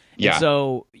written. Yeah. And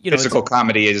so physical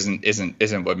comedy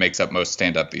isn't what makes up most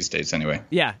stand up these days, anyway.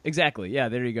 Yeah, exactly. Yeah,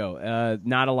 there you go.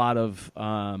 Not a lot of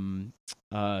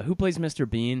who plays Mr.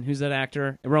 Bean? Who's that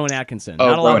actor? Rowan Atkinson. Oh,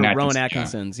 Not a lot of Atkinson, Rowan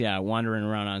Atkinsons. Yeah, wandering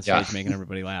around on stage making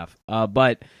everybody laugh.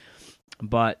 But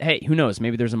hey, who knows?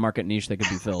 Maybe there's a market niche that could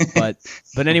be filled.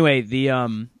 But anyway,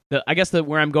 I guess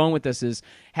where I'm going with this is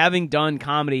having done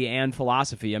comedy and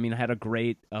philosophy. I mean, I had a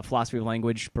great philosophy of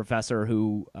language professor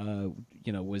who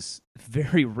was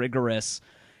very rigorous.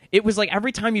 It was like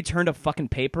every time you turned a fucking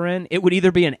paper in, it would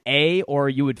either be an A or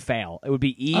you would fail. It would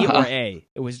be E or A.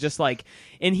 It was just like,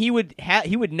 and he would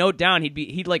note down.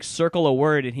 He'd like circle a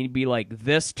word and he'd be like,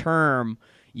 this term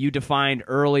you defined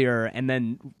earlier, and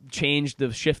then changed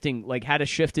the shifting, like had a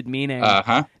shifted meaning.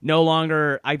 No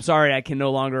longer, I'm sorry, I can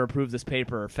no longer approve this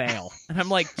paper or fail. And I'm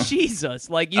like, Jesus,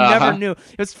 like you never knew.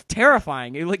 It was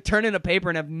terrifying. You like turn in a paper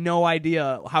and have no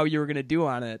idea how you were going to do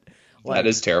on it. Like, that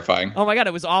is terrifying. Oh my God,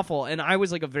 it was awful. And I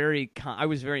was like I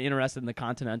was very interested in the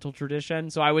continental tradition.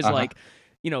 So I was like,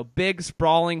 big,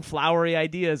 sprawling, flowery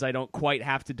ideas I don't quite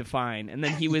have to define. And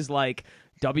then he was like,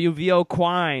 W.V.O.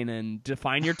 Quine and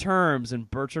define your terms and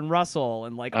Bertrand Russell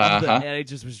and like and it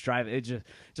just was driving. It just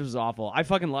was awful. I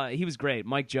fucking love. He was great.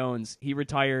 Mike Jones. He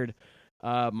retired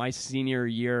my senior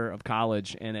year of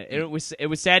college, and it was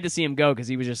sad to see him go because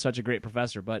he was just such a great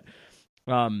professor. But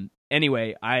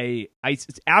anyway, I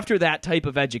after that type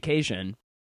of education,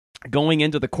 going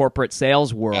into the corporate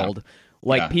sales world,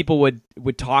 people would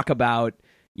talk about,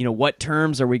 what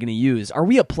terms are we going to use? Are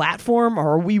we a platform,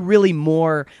 or are we really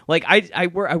more like I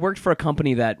worked for a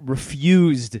company that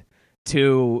refused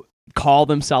to call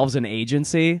themselves an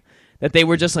agency. That they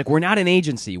were just like, we're not an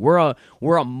agency. We're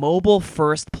a mobile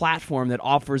first platform that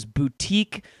offers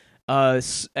boutique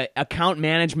account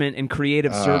management and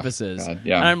creative services. God,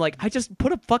 yeah. And I'm like, I just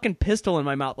put a fucking pistol in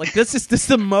my mouth. Like this is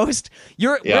the most.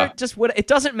 We're just what it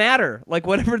doesn't matter. Like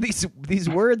whatever these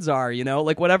words are,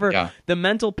 like whatever the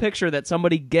mental picture that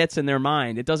somebody gets in their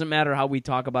mind. It doesn't matter how we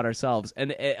talk about ourselves.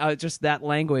 And just that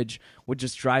language would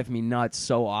just drive me nuts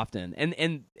so often.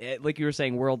 And like you were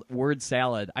saying, word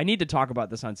salad. I need to talk about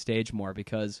this on stage more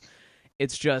because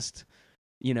it's just,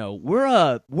 we're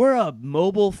a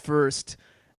mobile first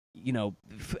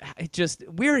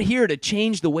we're here to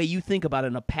change the way you think about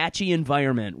an Apache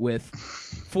environment with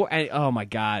oh my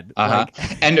God.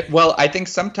 And well, I think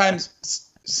sometimes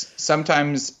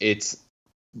it's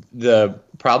the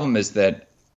problem that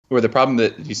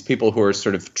these people who are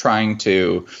sort of trying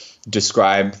to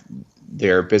describe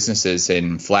their businesses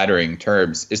in flattering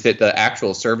terms is that the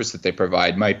actual service that they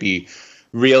provide might be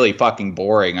really fucking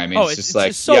boring. I mean, it's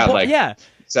like,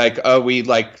 oh, we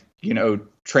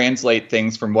translate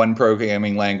things from one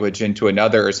programming language into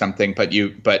another or something. But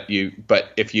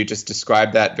if you just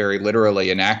describe that very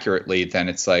literally and accurately, then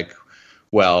it's like,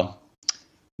 well,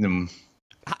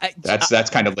 that's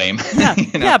kind of lame. Yeah,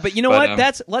 yeah, but you know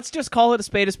what? Let's just call it a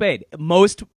spade a spade.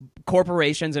 Most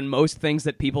corporations and most things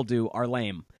that people do are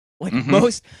lame. Like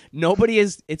nobody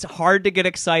is. It's hard to get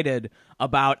excited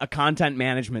about a content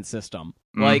management system.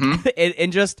 Like,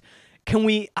 and just can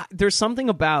we? There's something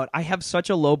about. I have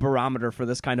such a low barometer for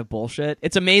this kind of bullshit.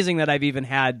 It's amazing that I've even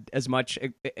had as much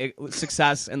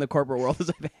success in the corporate world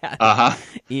as I've had.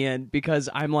 And because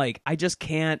I'm like, I just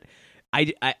can't.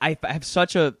 I have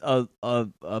such a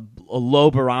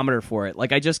low barometer for it.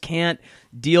 Like, I just can't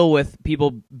deal with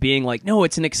people being like, no,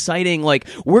 it's an exciting, like,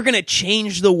 we're going to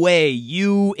change the way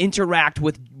you interact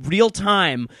with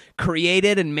real-time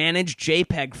created and managed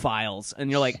JPEG files.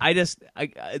 And you're like,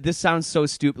 this sounds so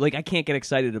stupid. Like, I can't get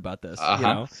excited about this. You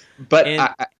know? But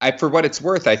I, for what it's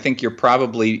worth, I think you're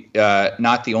probably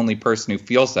not the only person who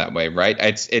feels that way, right?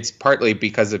 It's partly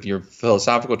because of your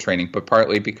philosophical training, but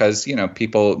partly because,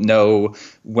 people know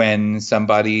when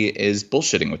somebody is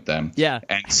bullshitting with them. Yeah.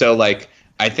 And so, like,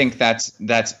 I think that's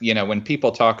when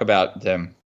people talk about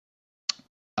them,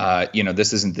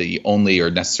 this isn't the only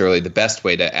or necessarily the best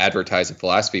way to advertise a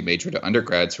philosophy major to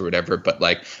undergrads or whatever, but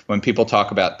like when people talk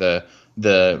about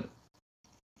the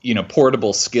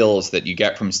portable skills that you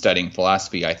get from studying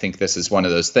philosophy, I think this is one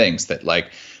of those things that,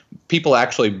 like, people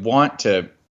actually want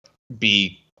to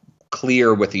be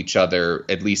clear with each other,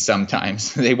 at least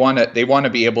sometimes. They want to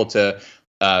be able to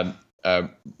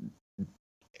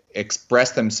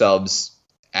express themselves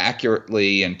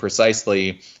accurately and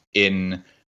precisely in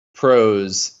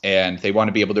prose, and they want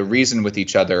to be able to reason with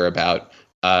each other about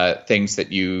things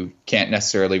that you can't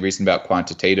necessarily reason about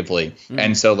quantitatively.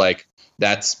 And so, like,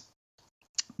 that's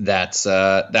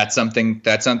something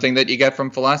that you get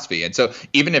from philosophy. And so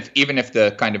even if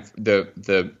the kind of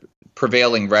the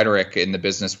prevailing rhetoric in the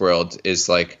business world is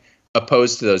like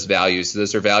opposed to those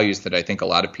are values that I think a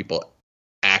lot of people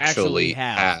actually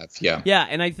have. Yeah,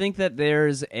 and I think that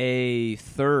there's a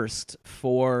thirst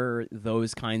for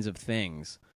those kinds of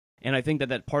things. And I think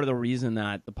that part of the reason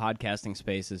that the podcasting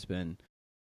space has been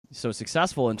so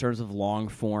successful in terms of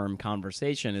long-form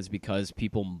conversation is because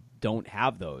people don't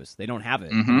have those. They don't have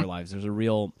it in their lives. There's a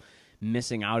real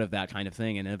missing out of that kind of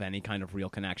thing and of any kind of real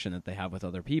connection that they have with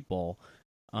other people.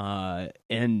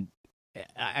 And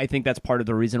I think that's part of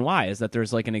the reason why, is that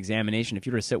there's like an examination. If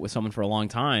you were to sit with someone for a long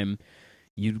time,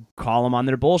 you'd call them on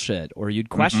their bullshit, or you'd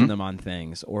question them on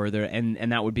things, or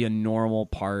and that would be a normal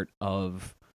part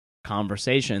of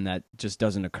conversation that just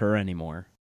doesn't occur anymore.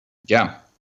 Yeah.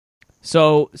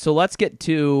 So let's get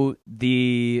to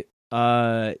the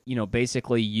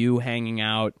basically you hanging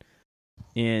out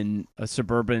in a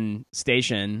suburban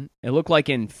station. It looked like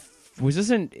is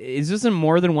this in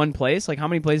more than one place? Like, how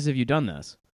many places have you done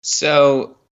this?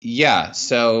 So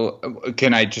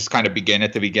can I just kind of begin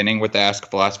at the beginning with the Ask a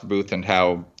Philosopher booth and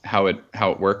how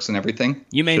it works and everying?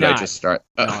 You may Should not. I just start?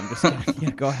 No, I'm just kidding. Yeah,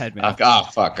 go ahead, man.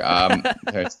 Fuck.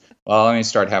 Well, let me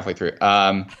start halfway through.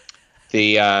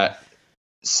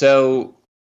 So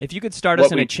if you could start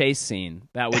us in a chase scene,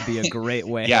 that would be a great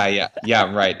way. Yeah,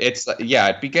 right.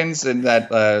 It begins in that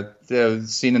the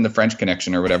scene in The French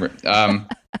Connection or whatever.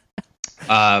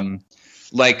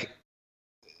 Like,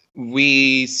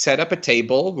 we set up a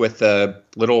table with a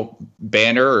little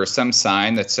banner or some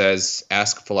sign that says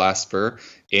Ask a Philosopher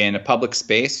in a public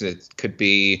space. It could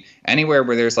be anywhere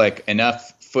where there's like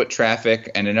enough foot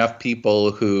traffic and enough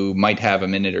people who might have a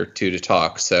minute or two to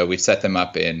talk. So we set them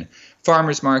up in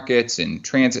farmers markets, in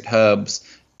transit hubs,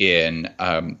 in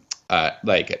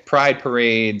like at pride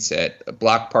parades, at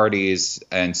block parties,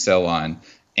 and so on.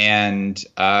 And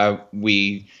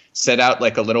we set out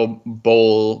like a little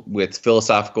bowl with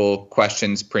philosophical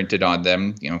questions printed on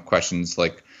them. Questions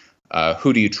like,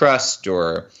 who do you trust?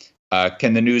 Or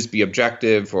can the news be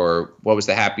objective? Or what was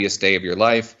the happiest day of your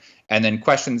life? And then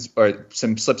questions or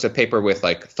some slips of paper with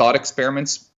like thought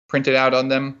experiments printed out on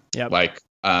them. Yep. Like,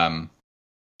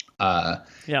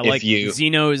 like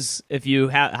Zeno's,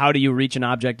 how do you reach an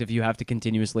object if you have to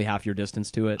continuously half your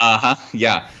distance to it?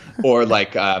 Yeah. Or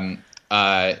like,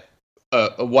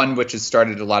 one which has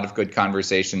started a lot of good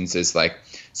conversations is like,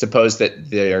 suppose that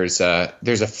there's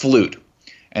a flute,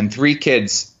 and three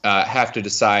kids have to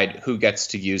decide who gets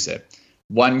to use it.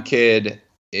 One kid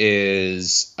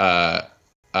is a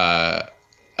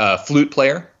flute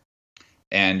player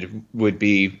and would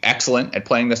be excellent at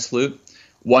playing this flute.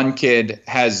 One kid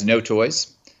has no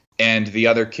toys, and the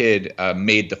other kid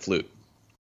made the flute.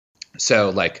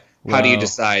 So, like, how do you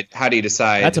decide?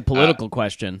 That's a political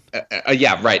question.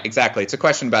 Yeah, right. Exactly. It's a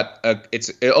question about.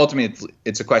 Ultimately,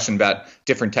 it's a question about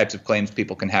different types of claims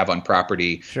people can have on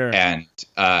property, Sure. And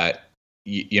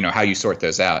how you sort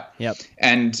those out. Yep.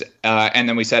 And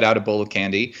then we set out a bowl of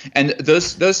candy, and those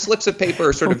slips of paper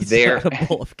are sort of there. A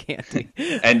bowl of candy,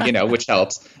 and which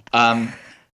helps.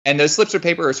 And those slips of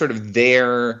paper are sort of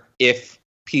there if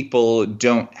people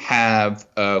don't have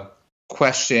a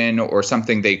question or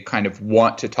something they kind of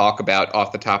want to talk about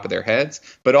off the top of their heads.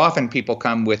 But often people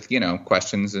come with,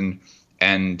 questions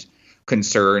and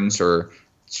concerns or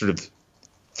sort of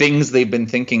things they've been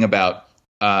thinking about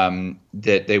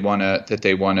that they want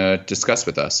to discuss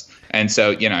with us. And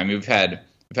so, we've had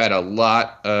a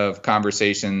lot of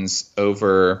conversations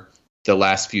over the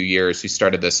last few years. We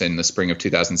started this in the spring of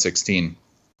 2016.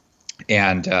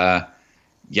 And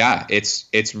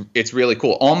it's really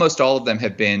cool. Almost all of them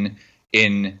have been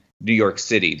in New York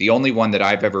City. The only one that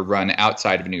I've ever run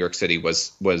outside of New York City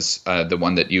was the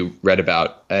one that you read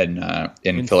about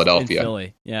in Philadelphia. In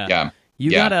Philly, yeah. Yeah.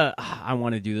 Gotta. I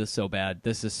want to do this so bad.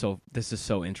 This is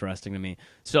so interesting to me.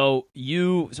 So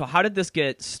how did this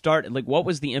get started? Like, what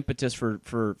was the impetus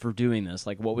for doing this?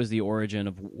 Like, what was the origin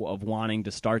of wanting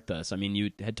to start this? I mean, you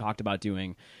had talked about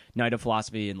doing Night of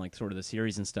Philosophy and like sort of the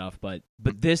series and stuff, but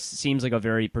this seems like a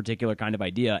very particular kind of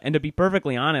idea. And to be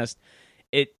perfectly honest,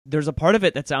 there's a part of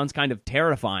it that sounds kind of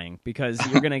terrifying because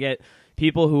you're gonna get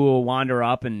people who will wander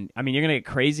up, and I mean, you're gonna get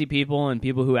crazy people and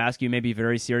people who ask you maybe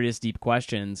very serious, deep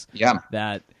questions. Yeah.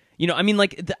 That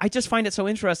I just find it so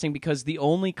interesting because the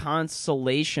only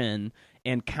consolation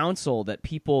and counsel that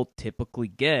people typically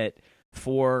get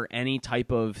for any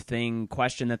type of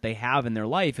question that they have in their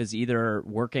life is either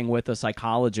working with a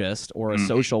psychologist or a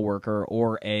social worker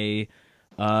or a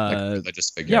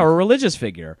religious figure. Yeah, or a religious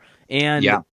figure. And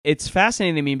yeah. It's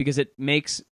fascinating to me because it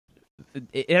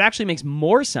actually makes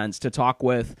more sense to talk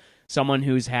with someone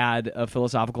who's had a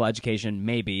philosophical education,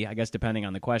 maybe, I guess, depending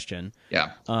on the question.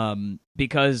 Yeah.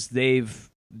 Because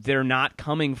they're not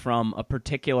coming from a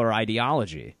particular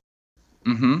ideology.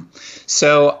 Mm-hmm.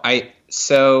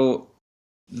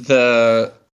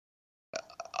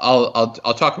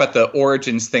 I'll talk about the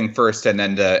origins thing first, and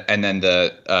then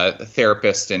the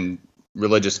therapist and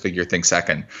religious figure thing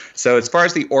second. So as far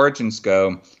as the origins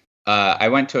go, I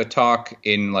went to a talk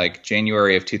in like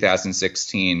January of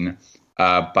 2016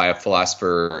 by a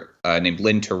philosopher named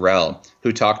Lynn Terrell,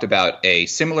 who talked about a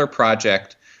similar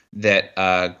project that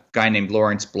a guy named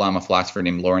Lawrence Blum, a philosopher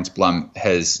named Lawrence Blum,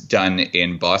 has done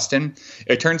in Boston.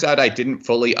 It turns out I didn't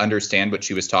fully understand what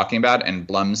she was talking about, and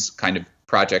Blum's kind of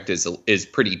project is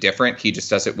pretty different. He just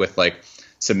does it with like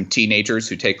some teenagers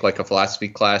who take like a philosophy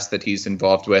class that he's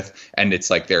involved with, and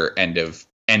it's like their end of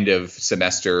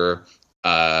semester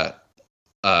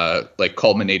like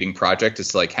culminating project is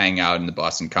to like hang out in the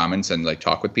Boston Commons and like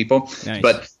talk with people. Nice.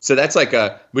 But so that's like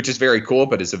which is very cool,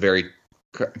 but is a very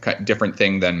different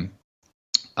thing than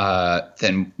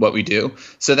what we do.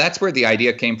 So that's where the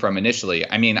idea came from initially.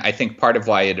 I mean, I think part of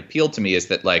why it appealed to me is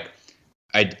that like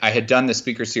I had done the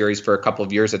speaker series for a couple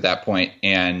of years at that point,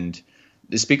 and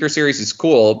the speaker series is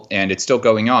cool and it's still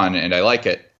going on and I like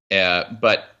it.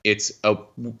 But it's a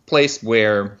place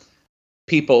where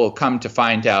people come to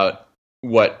find out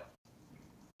what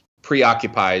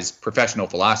preoccupies professional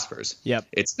philosophers. Yep.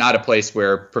 It's not a place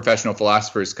where professional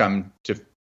philosophers come to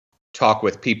talk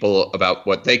with people about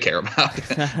what they care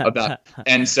about.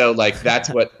 And so like that's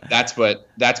what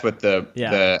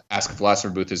the Ask a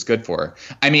Philosopher booth is good for.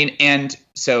 I mean, and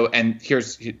how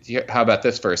about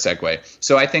this for a segue?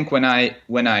 So I think when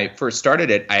I first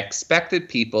started it, I expected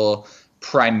people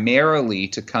primarily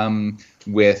to come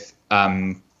with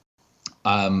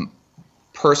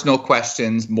personal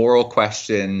questions, moral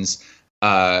questions,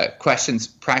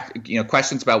 questions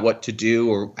about what to do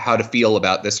or how to feel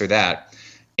about this or that.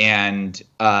 And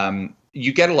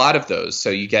you get a lot of those. So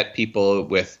you get people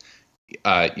with,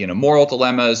 moral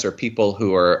dilemmas, or people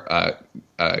who are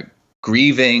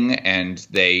grieving and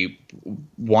they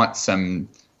want some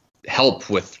help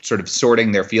with sort of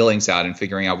sorting their feelings out and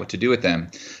figuring out what to do with them.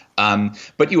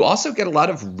 But you also get a lot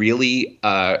of really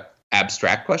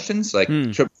abstract questions, like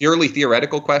purely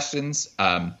theoretical questions.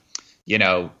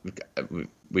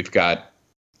 We've got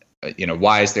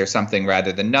why is there something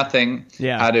rather than nothing?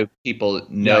 Yeah. How do people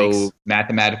know Yikes.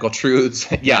 mathematical truths?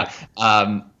 Yeah.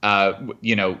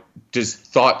 Does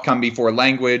thought come before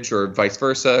language, or vice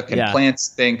versa? Can Yeah. plants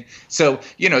think? So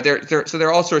there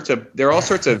are all sorts of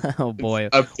Oh boy,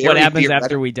 of what very happens theoretical-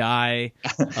 after we die?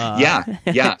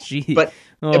 Yeah. Gee. But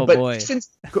oh boy.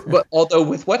 but although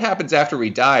with what happens after we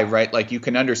die, right? Like, you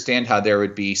can understand how there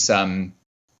would be some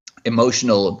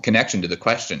emotional connection to the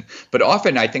question. But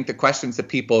often I think the questions that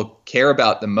people care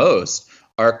about the most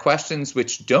are questions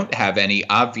which don't have any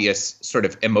obvious sort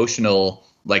of emotional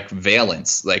like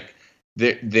valence. Like,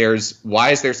 there's why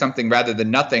is there something rather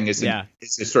than nothing is a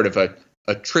sort of a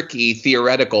tricky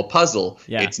theoretical puzzle.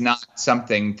 Yeah. It's not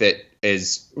something that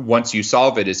is, once you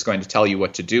solve it, is going to tell you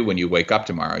what to do when you wake up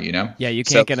tomorrow, Yeah, you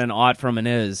can't get an ought from an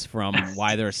is from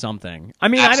why there's something. I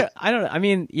mean, I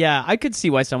mean, yeah, I could see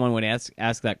why someone would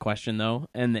ask that question though,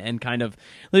 and kind of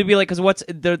it'd be like, because what's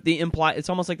the implied? It's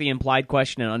almost like the implied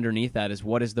question underneath that is,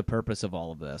 what is the purpose of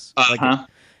all of this?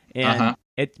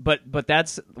 But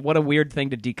that's what a weird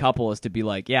thing to decouple, is to be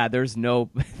like, yeah, there's no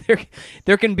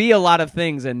there can be a lot of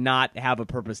things and not have a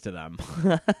purpose to them.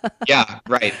 Yeah,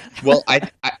 right. Well, I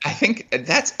think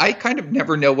I kind of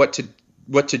never know what to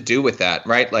do with that,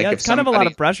 right? Like, it's if kind of a lot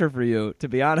of pressure for you, to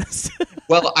be honest.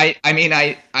 Well, I mean,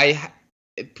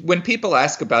 when people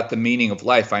ask about the meaning of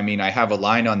life, I mean, I have a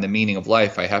line on the meaning of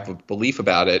life. I have a belief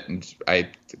about it, and I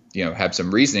have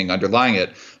some reasoning underlying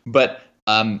it. But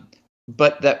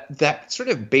that sort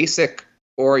of basic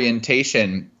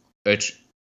orientation, which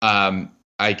I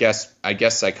guess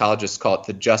psychologists call it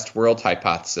the just world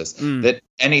hypothesis, that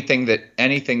anything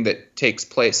that takes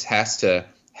place has to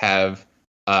have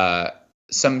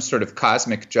some sort of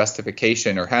cosmic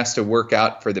justification, or has to work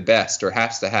out for the best, or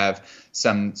has to have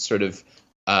some sort of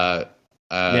some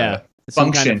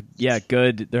function. Kind of,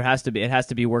 good. It has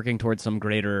to be working towards some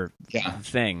greater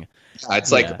thing.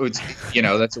 It's like,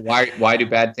 that's why do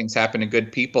bad things happen to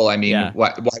good people? I mean,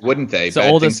 why wouldn't they? It's the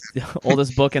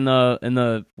oldest book in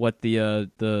the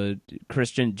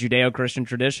Christian Judeo-Christian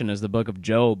tradition is the book of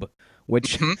Job,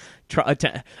 which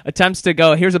attempts to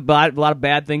go, here's a lot of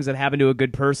bad things that happen to a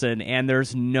good person, and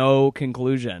there's no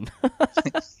conclusion.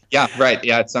 Yeah, right.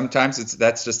 Yeah, sometimes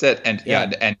that's just it, and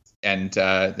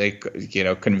they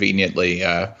conveniently.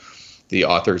 The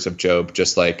authors of Job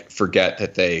just like forget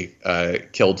that they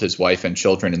killed his wife and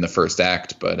children in the first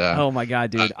act. But oh my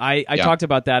God, dude! I talked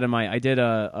about that I did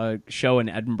a show in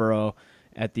Edinburgh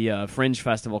at the Fringe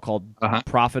Festival called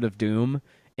Prophet of Doom,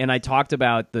 and I talked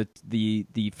about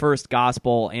the first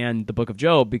gospel and the book of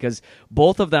Job, because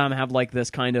both of them have like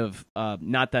this kind of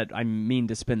not that I mean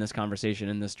to spin this conversation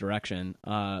in this direction.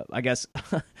 I guess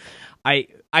I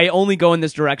only go in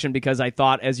this direction because I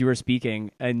thought, as you were speaking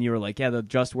and you were like, yeah, the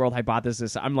just world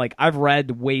hypothesis, I'm like, I've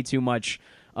read way too much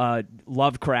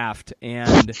Lovecraft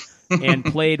and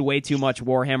played way too much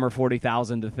Warhammer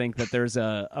 40,000 to think that there's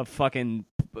a fucking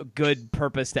good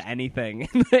purpose to anything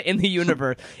in the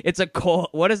universe. It's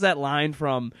what is that line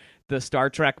from the Star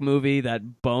Trek movie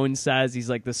that Bones says? He's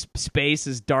like, the space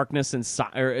is darkness and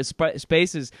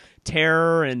space is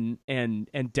terror and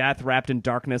death wrapped in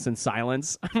darkness and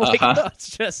silence. I'm like, no,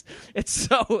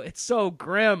 it's so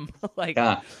grim. Like,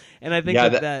 and I think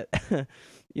that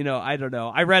I don't know.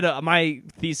 I read my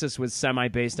thesis was semi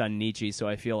based on Nietzsche, so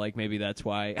I feel like maybe that's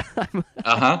why.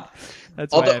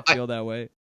 That's why I feel that way.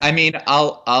 I mean, yeah.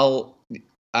 I'll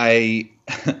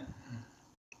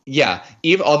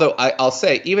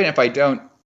say, even if I don't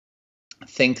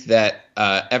think that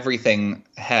everything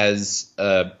has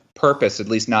a purpose, at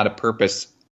least not a purpose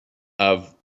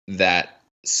of that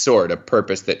sort, a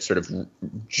purpose that sort of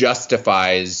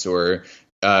justifies or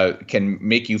can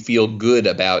make you feel good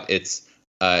about its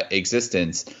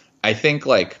existence. I think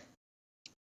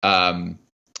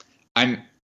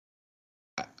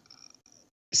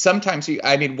sometimes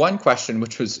one question,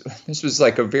 this was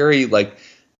like a very like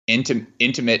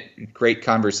intimate, great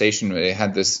conversation I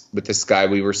had with this guy.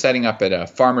 We were setting up at a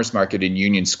farmer's market in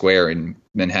Union Square in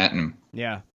Manhattan.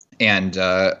 Yeah. And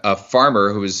a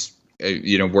farmer who was,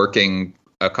 working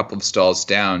a couple of stalls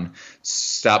down,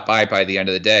 stopped by the end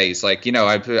of the day. He's like,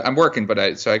 I'm working,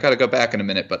 so I got to go back in a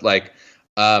minute. But why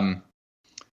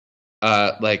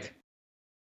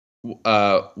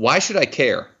should I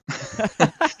care?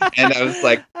 and I was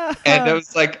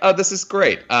like, oh, this is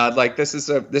great. This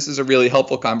is a really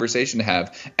helpful conversation to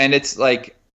have. And it's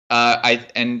like, the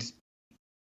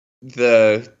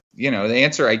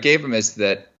answer I gave him is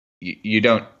that you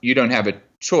don't have a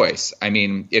choice. I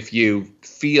mean, if you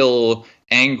feel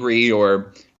angry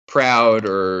or proud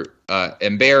or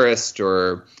embarrassed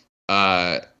or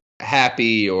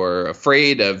happy or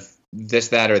afraid of this,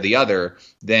 that, or the other,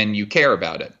 then you care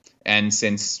about it. And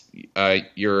since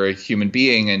you're a human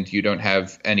being and you don't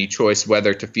have any choice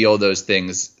whether to feel those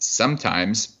things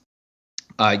sometimes,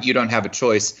 you don't have a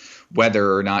choice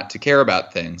whether or not to care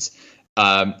about things.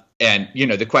 And,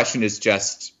 the question is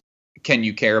just, can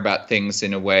you care about things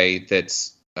in a way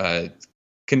that's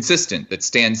consistent, that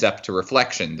stands up to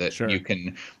reflection, that Sure. you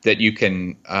can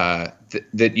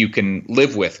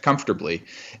live with comfortably?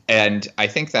 And I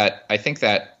think that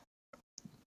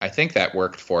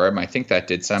worked for him. I think that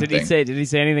did something. Did he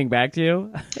say anything back to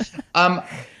you?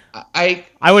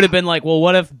 I would have been like, well,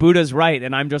 what if Buddha's right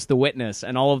and I'm just the witness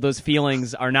and all of those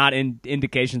feelings are not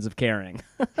indications of caring?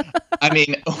 I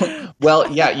mean,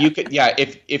 well, yeah, you could, yeah.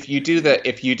 If you do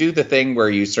the thing where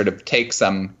you sort of take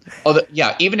some,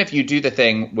 even if you do the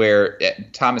thing where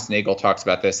Thomas Nagel talks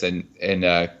about this in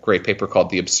a great paper called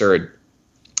The Absurd,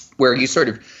 where you sort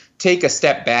of take a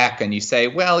step back and you say,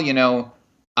 well,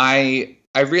 I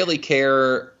really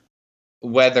care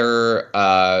whether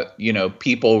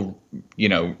people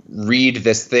read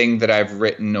this thing that I've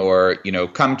written or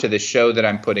come to the show that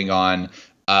I'm putting on,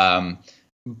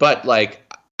 but like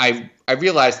I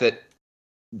realize that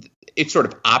it's sort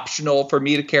of optional for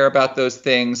me to care about those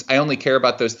things. I only care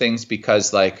about those things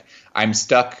because like I'm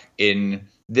stuck in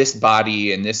this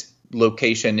body and this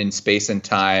location in space and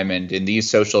time and in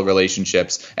these social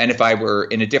relationships. And if I were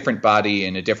in a different body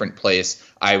in a different place,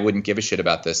 I wouldn't give a shit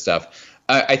about this stuff.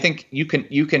 I think you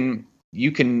can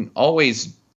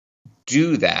always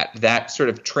do that. That sort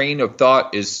of train of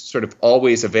thought is sort of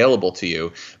always available to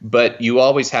you, but you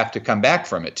always have to come back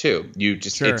from it too.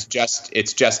 Sure.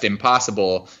 It's just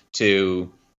impossible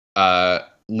to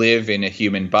live in a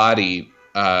human body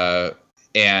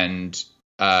and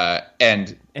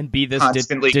be this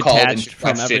constantly detached called into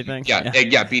from question.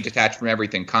 everything. Yeah, be detached from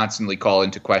everything. Constantly call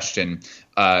into question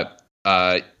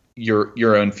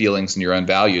your own feelings and your own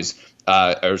values,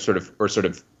 or sort of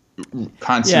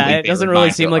constantly. Yeah, it doesn't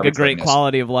really seem like a great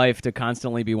quality of life to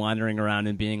constantly be wandering around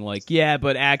and being like, yeah,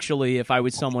 but actually, if I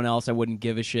was someone else, I wouldn't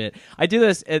give a shit. I do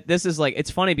this. This is like,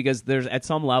 it's funny because there's at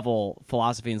some level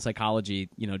philosophy and psychology,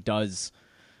 does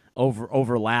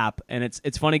overlap, and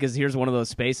it's funny because here's one of those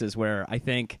spaces where I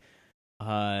think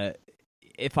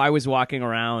if I was walking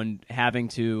around having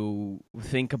to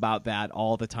think about that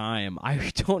all the time, I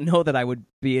don't know that I would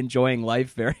be enjoying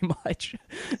life very much.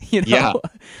 Yeah.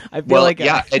 I feel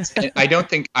I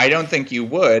don't think you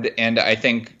would, and I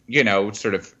think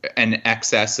sort of an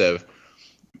excess of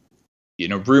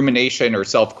rumination or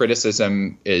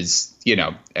self-criticism is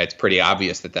it's pretty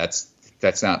obvious that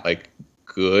that's not like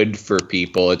good for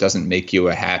people. It doesn't make you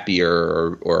a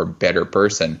happier or better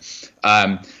person.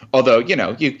 Although,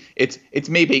 it's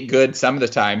maybe good some of the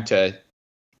time to,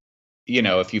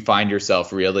 if you find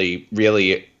yourself really,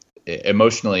 really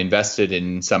emotionally invested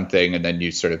in something and then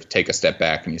you sort of take a step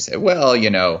back and you say, well,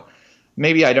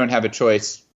 maybe I don't have a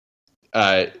choice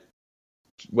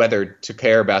whether to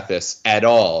care about this at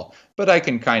all, but I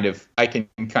can kind of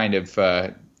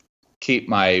keep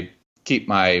my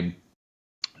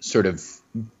sort of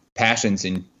passions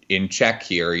in check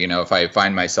here. If I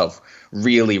find myself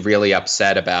really, really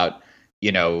upset about,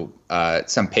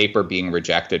 some paper being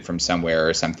rejected from somewhere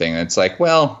or something, it's like,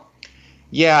 well,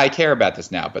 yeah, I care about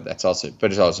this now, but it's also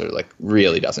like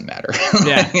really doesn't matter.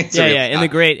 Yeah. Yeah. In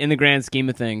the grand scheme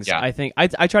of things, yeah. I think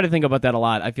I try to think about that a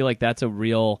lot. I feel like that's a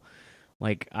real,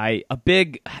 like I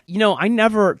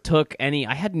never took any,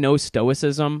 I had no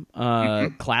stoicism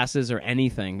classes or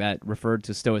anything that referred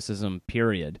to stoicism,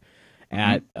 period,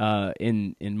 at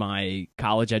in my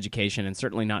college education, and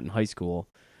certainly not in high school.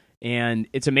 And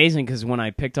it's amazing because when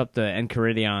I picked up the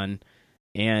Enchiridion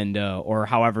and or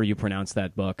however you pronounce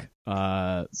that book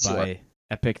by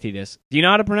Epictetus. Do you know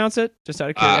how to pronounce it? Just out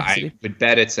of curiosity. I would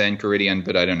bet it's Enchiridion,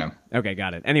 but I don't know. Okay,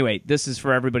 got it. Anyway, this is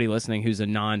for everybody listening who's a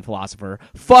non-philosopher.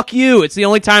 Fuck you! It's the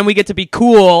only time we get to be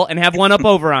cool and have one up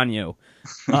over on you.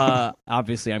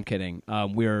 Obviously, I'm kidding.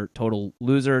 We're total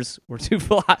losers. We're two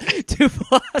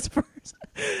philosophers.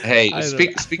 Hey,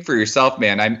 speak for yourself,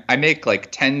 man. I make like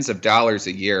tens of dollars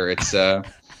a year. It's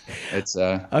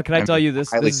can I tell you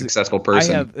this? Highly successful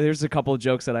person. There's a couple of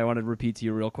jokes that I want to repeat to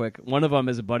you real quick. One of them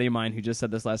is a buddy of mine who just said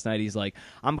this last night. He's like,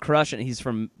 I'm crushing. He's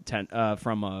from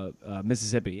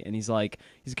Mississippi, and he's like,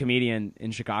 he's a comedian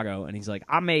in Chicago, and he's like,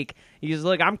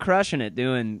 look, I'm crushing it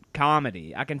doing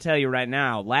comedy. I can tell you right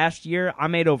now, last year I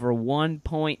made over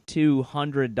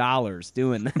 $1,200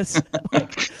 doing this.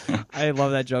 Like, I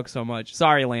love that joke so much.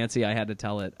 Sorry, Lancey, I had to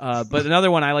tell it. But another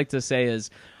one I like to say is,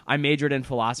 I majored in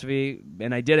philosophy,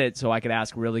 and I did it so I could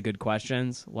ask really good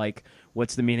questions, like,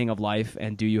 what's the meaning of life,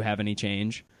 and do you have any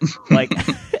change? Like,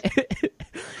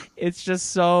 it's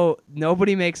just so,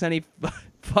 nobody makes any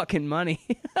fucking money.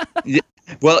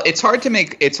 Well, it's hard to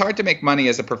make money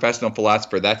as a professional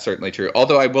philosopher. That's certainly true.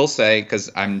 Although I will say, because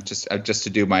I'm just to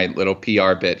do my little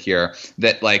PR bit here,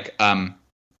 that like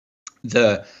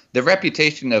the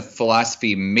reputation of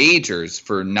philosophy majors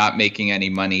for not making any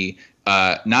money,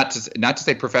 not to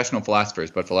say professional philosophers,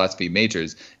 but philosophy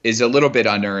majors, is a little bit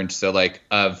unearned. So like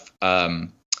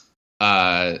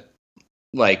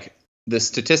like the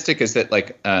statistic is that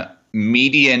like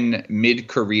median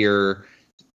mid-career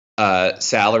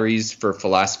salaries for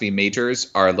philosophy majors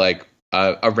are like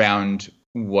around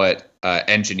what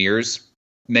engineers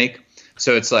make.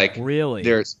 So it's like really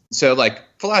like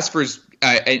philosophers,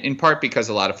 in part because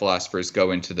a lot of philosophers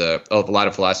a lot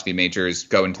of philosophy majors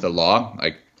go into the law.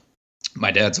 Like my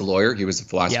dad's a lawyer; he was a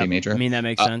philosophy major. I mean, that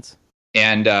makes sense.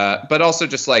 And but also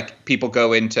just like people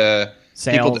go into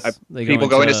sales. People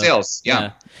go into sales.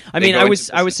 Yeah. I mean, I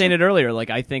was saying it earlier. Like,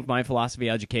 I think my philosophy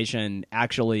education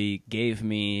actually gave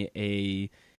me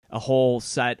a whole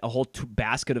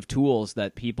basket of tools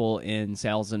that people in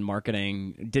sales and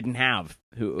marketing didn't have,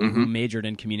 who majored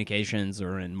in communications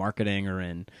or in marketing or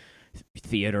in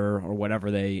theater or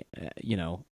whatever they,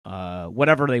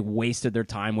 whatever they wasted their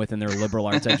time with in their liberal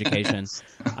arts education.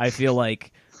 I feel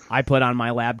like I put on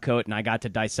my lab coat and I got to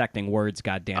dissecting words.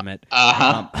 God damn it!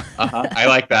 I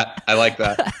like that.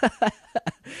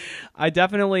 I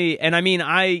definitely, and I mean,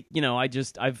 I've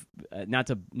not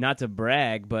to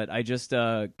brag, but I just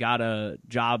got a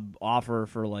job offer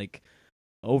for like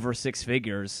over 6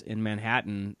 figures in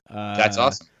Manhattan. That's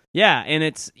awesome. Yeah, and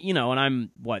it's and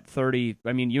I'm 30.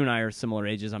 I mean, you and I are similar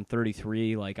ages. I'm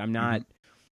 33. Like, I'm not.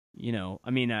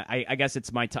 I mean, I guess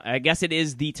it's my time. I guess it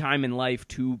is the time in life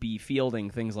to be fielding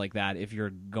things like that if you're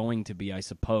going to be, I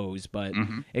suppose. But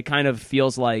it kind of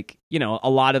feels like, a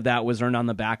lot of that was earned on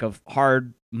the back of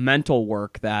hard mental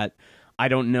work that I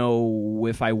don't know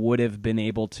if I would have been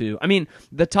able to. I mean,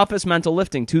 the toughest mental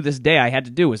lifting to this day I had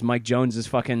to do was Mike Jones's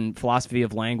fucking philosophy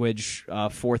of language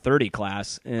 430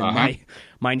 class in my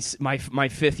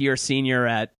 5th year senior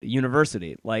at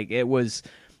university. Like, it was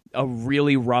a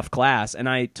really rough class, and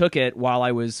I took it while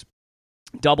I was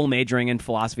double majoring in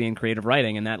philosophy and creative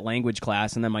writing, and that language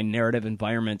class and then my narrative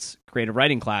environments creative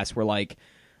writing class were like,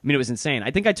 I mean, it was insane.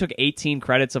 I think I took 18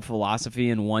 credits of philosophy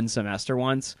in one semester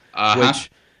once, which,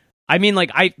 I mean,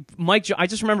 like, I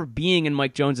just remember being in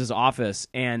Mike Jones's office,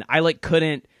 and I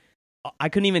couldn't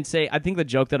even say. I think the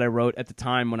joke that I wrote at the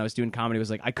time when I was doing comedy was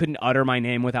like, I couldn't utter my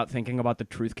name without thinking about the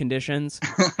truth conditions.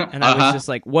 And I was just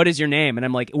like, what is your name? And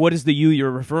I'm like, what is the you you're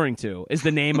referring to? Is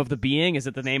the name of the being? Is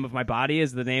it the name of my body?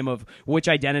 Is the name of which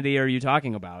identity are you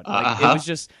talking about? Like,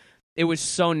 it was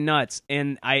so nuts.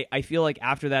 And I feel like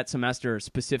after that semester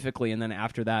specifically, and then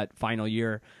after that final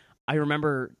year, I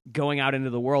remember going out into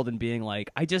the world and being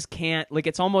like, I just can't, like,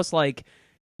 it's almost like,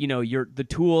 the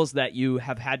tools that you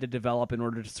have had to develop in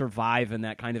order to survive in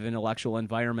that kind of intellectual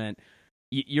environment,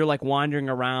 you're like wandering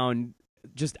around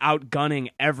just outgunning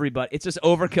everybody. It's just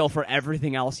overkill for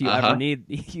everything else you ever need.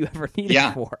 You ever need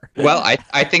it for. Well,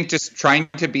 I think just trying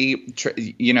to be, to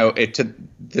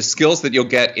the skills that you'll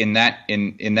get in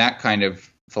that kind of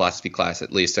philosophy class,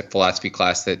 at least a philosophy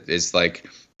class that is like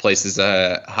places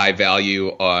a high value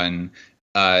on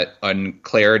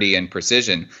clarity and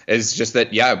precision, is just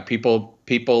that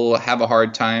people have a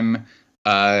hard time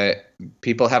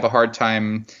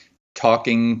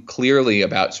talking clearly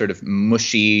about sort of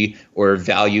mushy or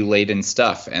value laden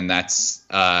stuff, and that's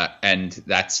a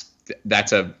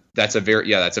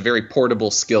very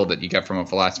portable skill that you get from a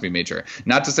philosophy major.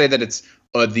 Not to say that it's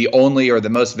the only or the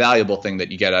most valuable thing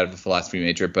that you get out of a philosophy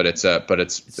major, but it's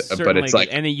like,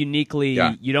 and uniquely,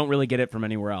 you don't really get it from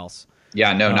anywhere else.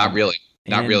 Yeah, no, not really.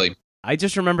 Not really. I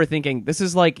just remember thinking, this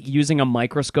is like using a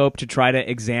microscope to try to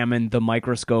examine the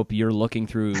microscope you're looking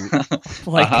through.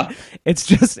 Like, it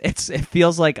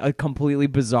feels like a completely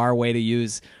bizarre way to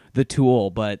use the tool,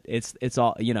 but it's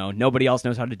all, nobody else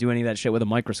knows how to do any of that shit with a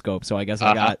microscope. So I guess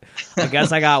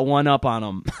I got one up on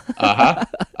them.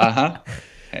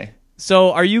 Hey.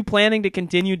 So are you planning to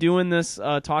continue doing this,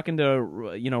 talking to,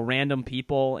 random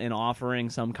people and offering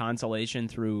some consolation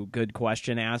through good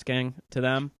question asking to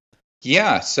them?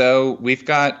 Yeah, so we've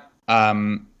got,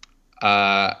 I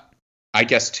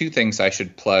guess, 2 things I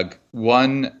should plug.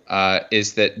 One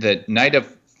is that the Night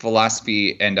of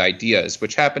Philosophy and Ideas,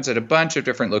 which happens at a bunch of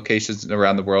different locations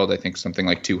around the world, I think something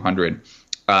like 200,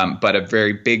 but a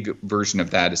very big version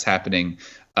of that is happening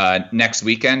next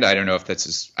weekend. I don't know if this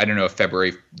is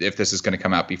going to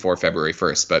come out before February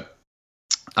 1st, but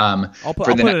I'll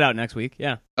put it out next week.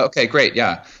 Yeah. Okay, great.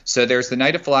 Yeah. So there's the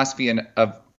Night of Philosophy and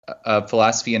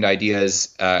Philosophy and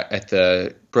Ideas at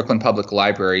the Brooklyn Public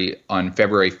Library on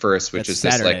February 1st, which is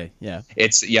Saturday.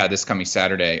 It's this coming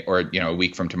Saturday, or a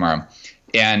week from tomorrow.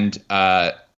 and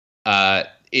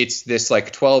it's this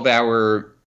like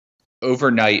 12-hour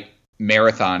overnight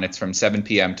marathon. It's from 7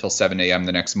 p.m. till 7 a.m.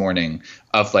 the next morning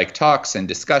of like talks and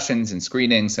discussions and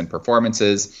screenings and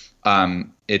performances.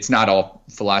 It's not all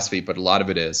philosophy, but a lot of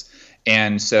it is.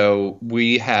 And so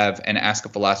we have an Ask a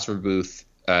Philosopher booth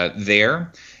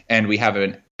there, and we have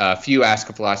a few Ask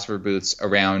a Philosopher booths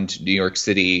around New York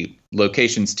City,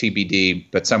 locations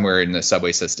TBD, but somewhere in the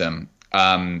subway system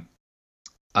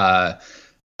the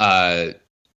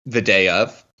day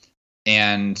of.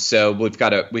 And so we've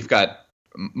got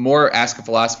more Ask a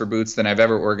Philosopher booths than I've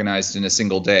ever organized in a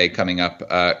single day coming up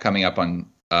on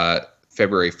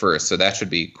February 1st. So that should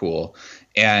be cool.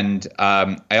 And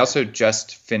I also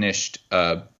just finished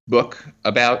a book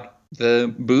about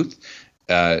the booth.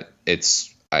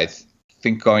 It's, I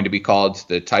think, going to be called,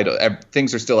 the title,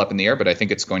 things are still up in the air, but I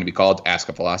think it's going to be called Ask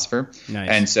a Philosopher. Nice.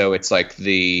 And so it's like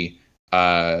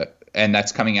and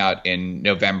that's coming out in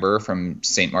November from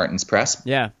St. Martin's Press.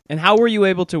 Yeah. And how were you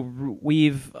able to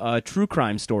weave true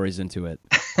crime stories into it?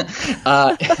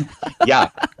 Yeah.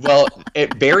 Well,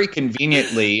 very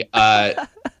conveniently, the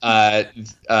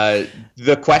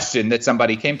question that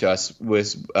somebody came to us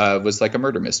was like a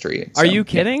murder mystery. Are you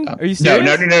kidding? Yeah. Are you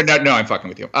serious? No, I'm fucking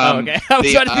with you. Okay. I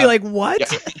was trying to be like, what?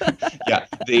 Yeah.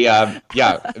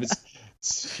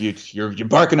 You're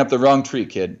barking up the wrong tree,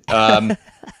 kid.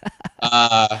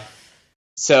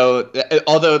 So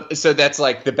that's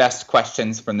like the best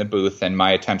questions from the booth and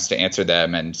my attempts to answer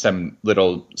them, and some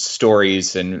little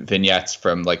stories and vignettes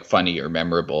from like funny or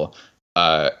memorable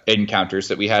encounters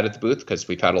that we had at the booth, because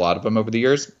we've had a lot of them over the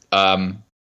years.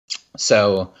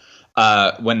 So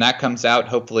when that comes out,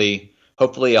 hopefully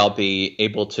I'll be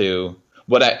able to.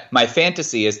 My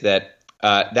fantasy is that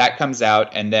that comes out,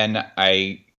 and then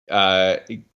I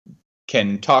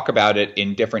can talk about it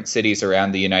in different cities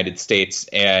around the United States,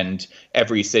 and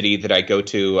every city that I go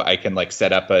to, I can like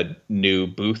set up a new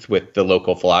booth with the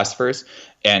local philosophers.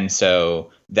 And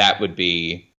so that would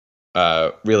be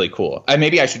really cool.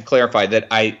 Maybe I should clarify that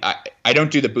I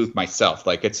don't do the booth myself.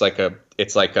 Like it's like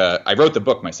I wrote the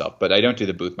book myself, but I don't do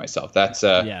the booth myself. That's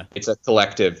it's a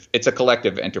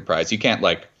collective enterprise. You can't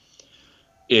like,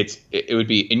 it would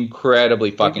be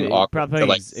incredibly fucking awkward. Probably to,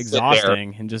 like,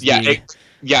 exhausting and just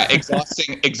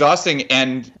exhausting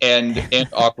and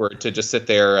awkward to just sit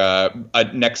there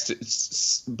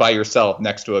by yourself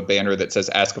next to a banner that says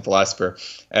 "Ask a Philosopher."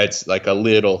 It's like a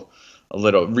little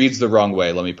reads the wrong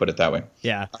way. Let me put it that way.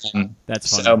 Yeah, that's funny.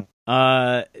 So,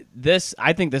 I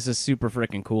think this is super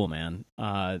freaking cool, man.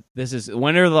 This is,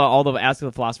 when are all the Ask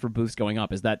the Philosopher booths going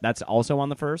up? Is that's also on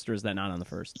the first, or is that not on the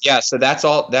first? Yeah, so that's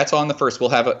on the first.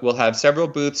 We'll have several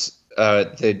booths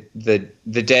the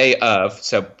day of.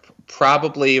 So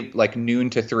probably like noon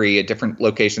to 3 at different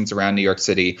locations around New York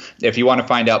City. If you want to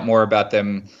find out more about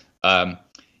them,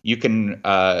 you can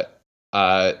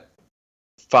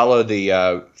follow the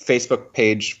Facebook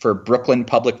page for Brooklyn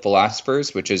Public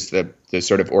Philosophers, which is the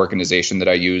sort of organization that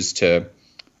I use to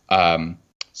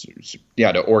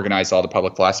organize all the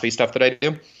public philosophy stuff that I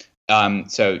do.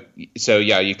 So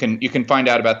yeah, you can find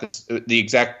out about the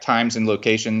exact times and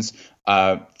locations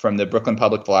from the Brooklyn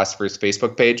Public Philosophers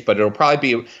Facebook page, but it'll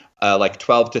probably be like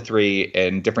 12 to 3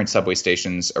 in different subway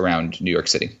stations around New York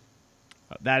City.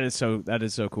 That is so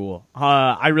cool.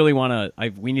 I really want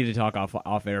to. We need to talk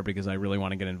off air, because I really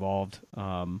want to get involved.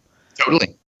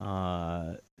 Totally.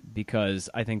 Because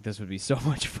I think this would be so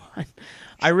much fun.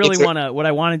 I really want to. What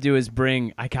I want to do is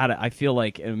bring. I feel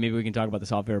like, and maybe we can talk about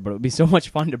this off air, but it would be so much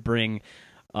fun to bring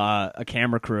a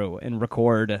camera crew and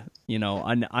record.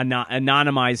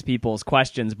 Anonymize people's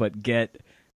questions, but get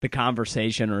the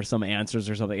conversation or some answers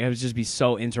or something. It would just be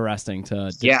so interesting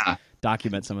to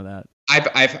document some of that.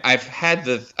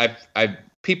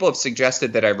 People have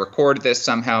suggested that I record this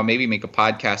somehow, maybe make a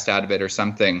podcast out of it or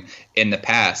something in the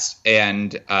past,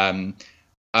 and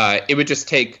it would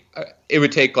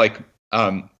take like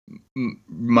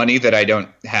money that I don't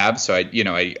have, so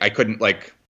I couldn't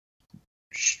like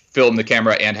film the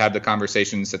camera and have the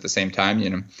conversations at the same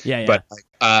time, Yeah. But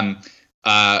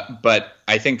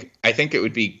I think it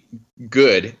would be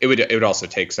good. It would also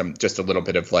take just a little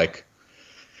bit of like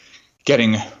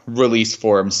getting release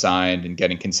forms signed and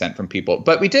getting consent from people.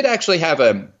 But we did actually have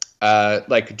a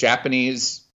like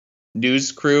Japanese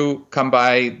news crew come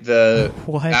by the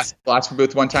Ask Philosopher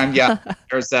booth one time. Yeah,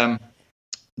 there's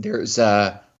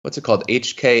what's it called?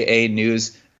 HKA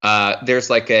News.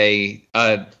 There's like a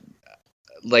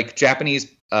like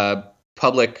Japanese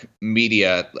public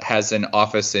media has an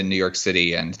office in New York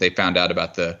City, and they found out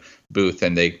about the booth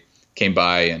and they came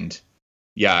by, and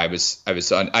yeah, I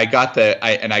got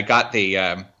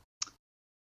the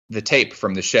the tape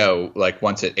from the show like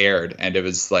once it aired, and it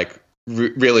was like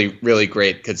really, really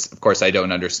great because, of course, I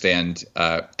don't understand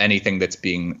anything that's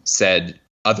being said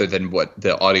other than what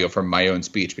the audio from my own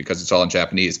speech because it's all in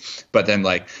Japanese. But then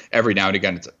like every now and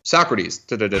again, it's Socrates,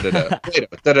 da-da-da-da-da, Plato,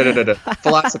 da-da-da-da-da,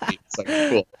 philosophy. It's like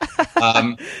cool.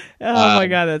 Oh my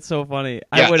God, that's so funny.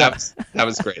 Yeah, that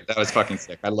was great. That was fucking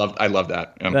sick. I love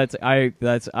that.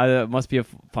 That must be a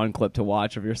fun clip to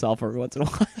watch of yourself every once in a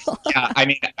while. Yeah, I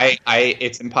mean,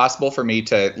 it's impossible for me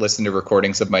to listen to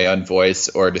recordings of my own voice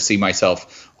or to see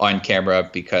myself on camera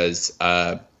because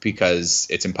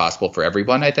it's impossible for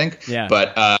everyone, I think. Yeah.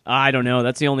 But I don't know.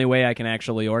 That's the only way I can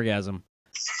actually orgasm.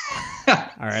 All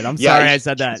right, I'm sorry I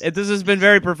said that. This has been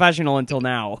very professional until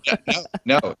now.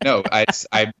 No. I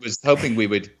was hoping we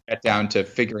would get down to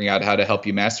figuring out how to help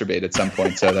you masturbate at some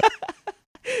point. So that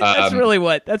that's really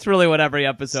what every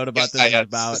episode about this is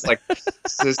about. It's like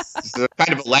it's a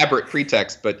kind of elaborate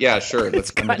pretext, but yeah, sure. It's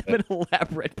kind of an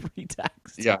elaborate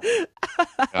pretext. Yeah.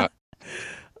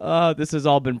 This has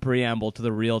all been preamble to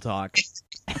the real talk.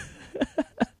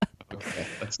 Okay,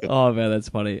 that's good. Oh man, that's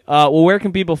funny. Well, where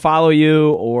can people follow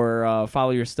you or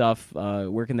follow your stuff?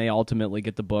 Where can they ultimately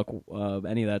get the book?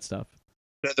 Any of that stuff?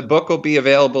 The book will be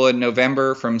available in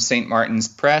November from St. Martin's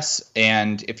Press,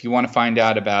 and if you want to find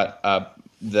out about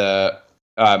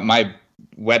my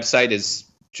website is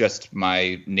just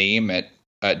my name at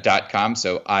 .com.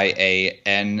 So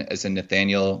IAN as in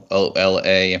Nathaniel,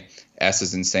 OLA. S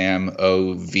as in Sam,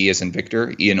 O-V as in Victor,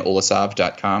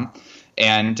 IanOlasov.com.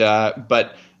 And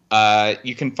but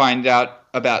you can find out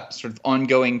about sort of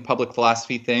ongoing public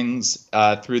philosophy things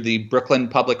through the Brooklyn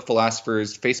Public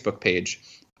Philosophers Facebook page,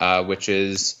 which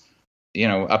is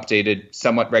updated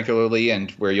somewhat regularly, and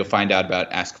where you'll find out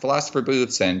about Ask a Philosopher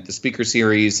booths and the speaker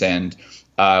series and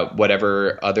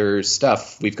whatever other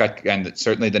stuff we've got, and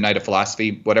certainly the Night of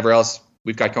Philosophy, whatever else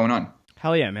we've got going on.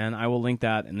 Hell yeah, man. I will link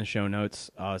that in the show notes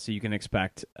so you can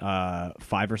expect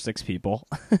 5 or 6 people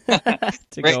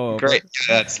to go over. Great.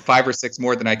 Yeah, that's 5 or 6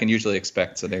 more than I can usually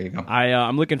expect, so there you go.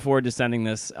 I'm looking forward to sending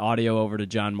this audio over to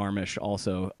John Marmish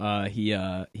also.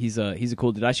 He's a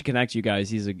cool dude. I should connect you guys.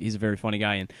 He's a very funny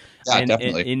guy.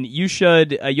 Definitely. And you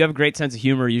should, you have a great sense of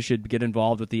humor. You should get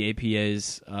involved with the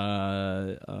APA's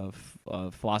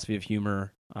philosophy of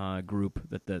humor group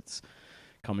that's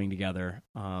coming together.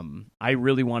 I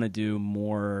really want to do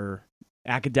more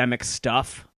academic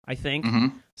stuff, I think. Mm-hmm.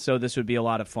 So this would be a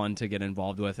lot of fun to get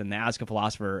involved with. And the Ask a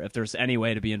Philosopher, if there's any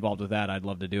way to be involved with that, I'd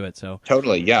love to do it. So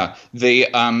totally, yeah. We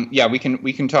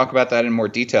can talk about that in more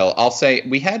detail. I'll say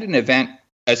we had an event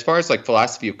as far as like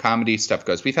philosophy of comedy stuff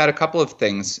goes. We've had a couple of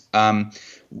things.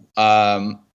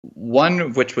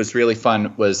 One which was really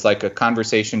fun was like a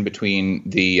conversation between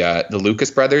the Lucas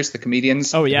brothers, the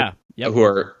comedians. Oh yeah. Yep. Who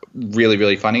are really,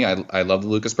 really funny. I love the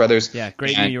Lucas brothers. Yeah,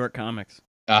 great New York comics.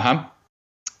 And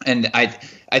I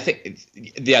think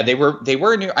they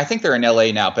were new. I think they're in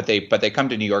LA now, but they come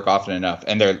to New York often enough.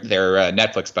 And their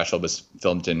Netflix special was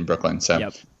filmed in Brooklyn. So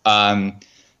yep. And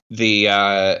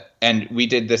we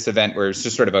did this event where it was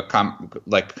just sort of a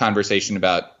conversation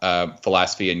about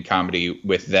philosophy and comedy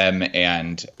with them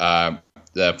and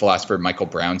the philosopher Michael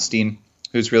Brownstein,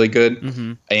 who's really good.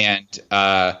 Mm-hmm.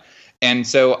 And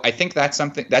so I think that's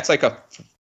something that's a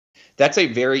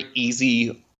very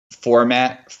easy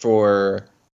format for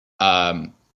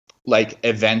like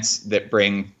events that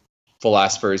bring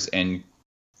philosophers and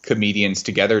comedians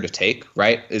together to take,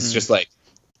 right? It's just like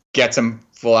get some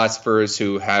philosophers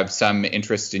who have some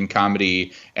interest in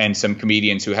comedy and some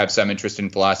comedians who have some interest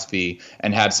in philosophy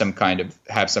and have some kind of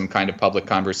public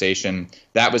conversation.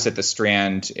 That was at the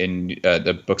Strand in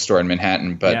the bookstore in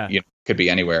Manhattan, but could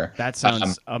be anywhere. That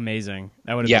sounds amazing.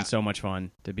 That would have been so much fun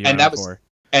to be around for.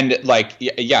 And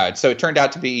so it turned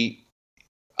out to be,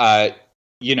 funny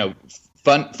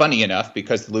enough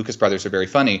because the Lucas brothers are very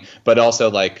funny, but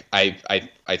also like I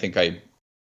think I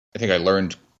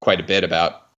learned quite a bit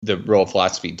about the role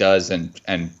philosophy does and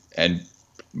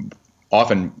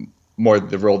often more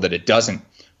the role that it doesn't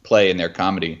play in their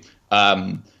comedy.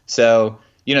 So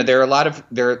there are a lot of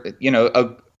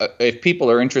if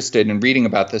people are interested in reading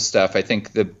about this stuff, I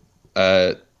think the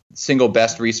single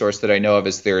best resource that I know of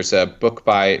is there's a book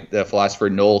by the philosopher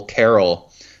Noel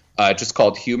Carroll, just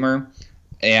called Humor.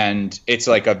 And it's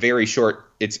like a very short,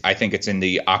 I think it's in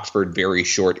the Oxford very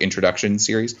short introduction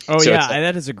series. Oh, so yeah,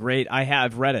 that is a great, I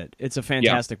have read it. It's a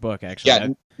fantastic book,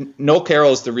 actually. Yeah, Noel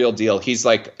Carroll is the real deal. He's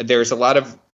like, there's a lot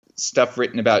of stuff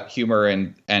written about humor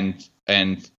and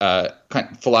kind of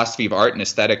philosophy of art and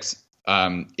aesthetics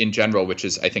in general, which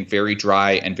is, I think, very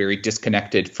dry and very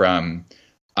disconnected from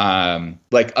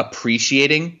like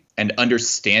appreciating and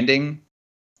understanding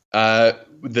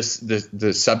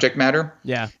the subject matter.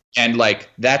 Yeah. And like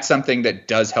that's something that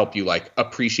does help you like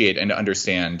appreciate and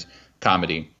understand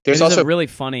comedy. There's It's also a really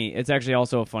funny. It's actually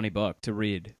also a funny book to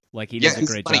read. Like he does a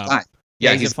great job. Guy.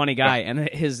 Yeah, he's a funny guy, and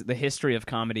the history of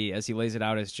comedy as he lays it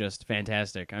out is just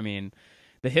fantastic. I mean,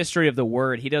 the history of the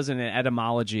word. He does an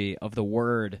etymology of the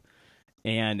word.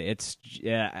 And it's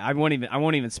I won't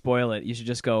even spoil it. You should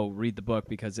just go read the book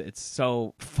because it's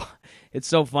so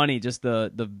funny. Just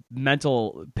the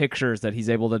mental pictures that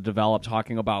he's able to develop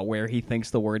talking about where he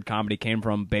thinks the word comedy came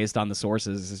from based on the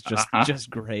sources is just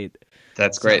great.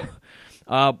 That's great.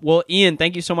 Well, Ian,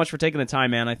 thank you so much for taking the time,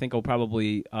 man. I think I'll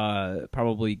probably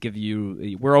give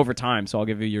you. We're over time, so I'll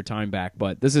give you your time back.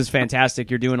 But this is fantastic.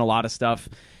 You're doing a lot of stuff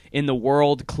in the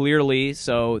world, clearly,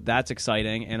 so that's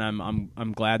exciting, and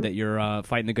I'm glad that you're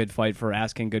fighting the good fight for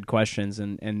asking good questions,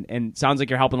 and sounds like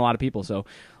you're helping a lot of people. So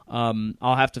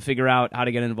I'll have to figure out how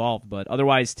to get involved, but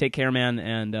otherwise, take care, man,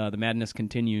 and the madness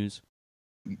continues.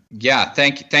 Yeah,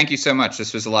 thank you so much.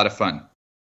 This was a lot of fun.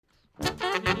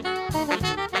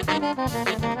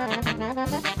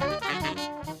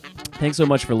 Thanks so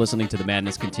much for listening to the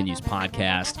Madness Continues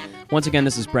podcast. Once again,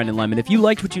 this is Brendan Lemon. If you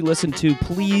liked what you listened to,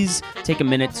 please take a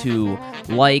minute to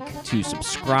like, to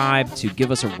subscribe, to give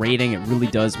us a rating. It really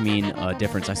does mean a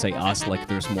difference. I say us like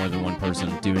there's more than one person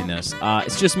doing this.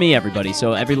 It's just me, everybody,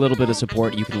 so every little bit of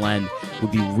support you can lend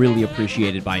would be really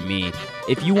appreciated by me.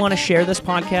 If you want to share this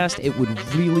podcast, it would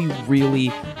really,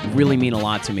 really, really mean a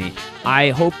lot to me.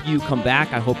 I hope you come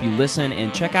back. I hope you listen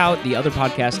and check out the other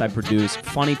podcast I produce,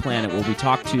 Funny Planet, where we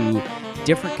talk to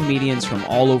different comedians from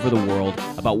all over the world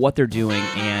about what they're doing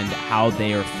and how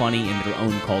they are funny in their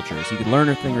own cultures. You can learn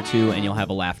a thing or two and you'll have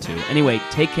a laugh too. Anyway,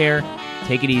 take care.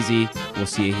 Take it easy. We'll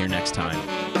see you here next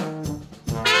time.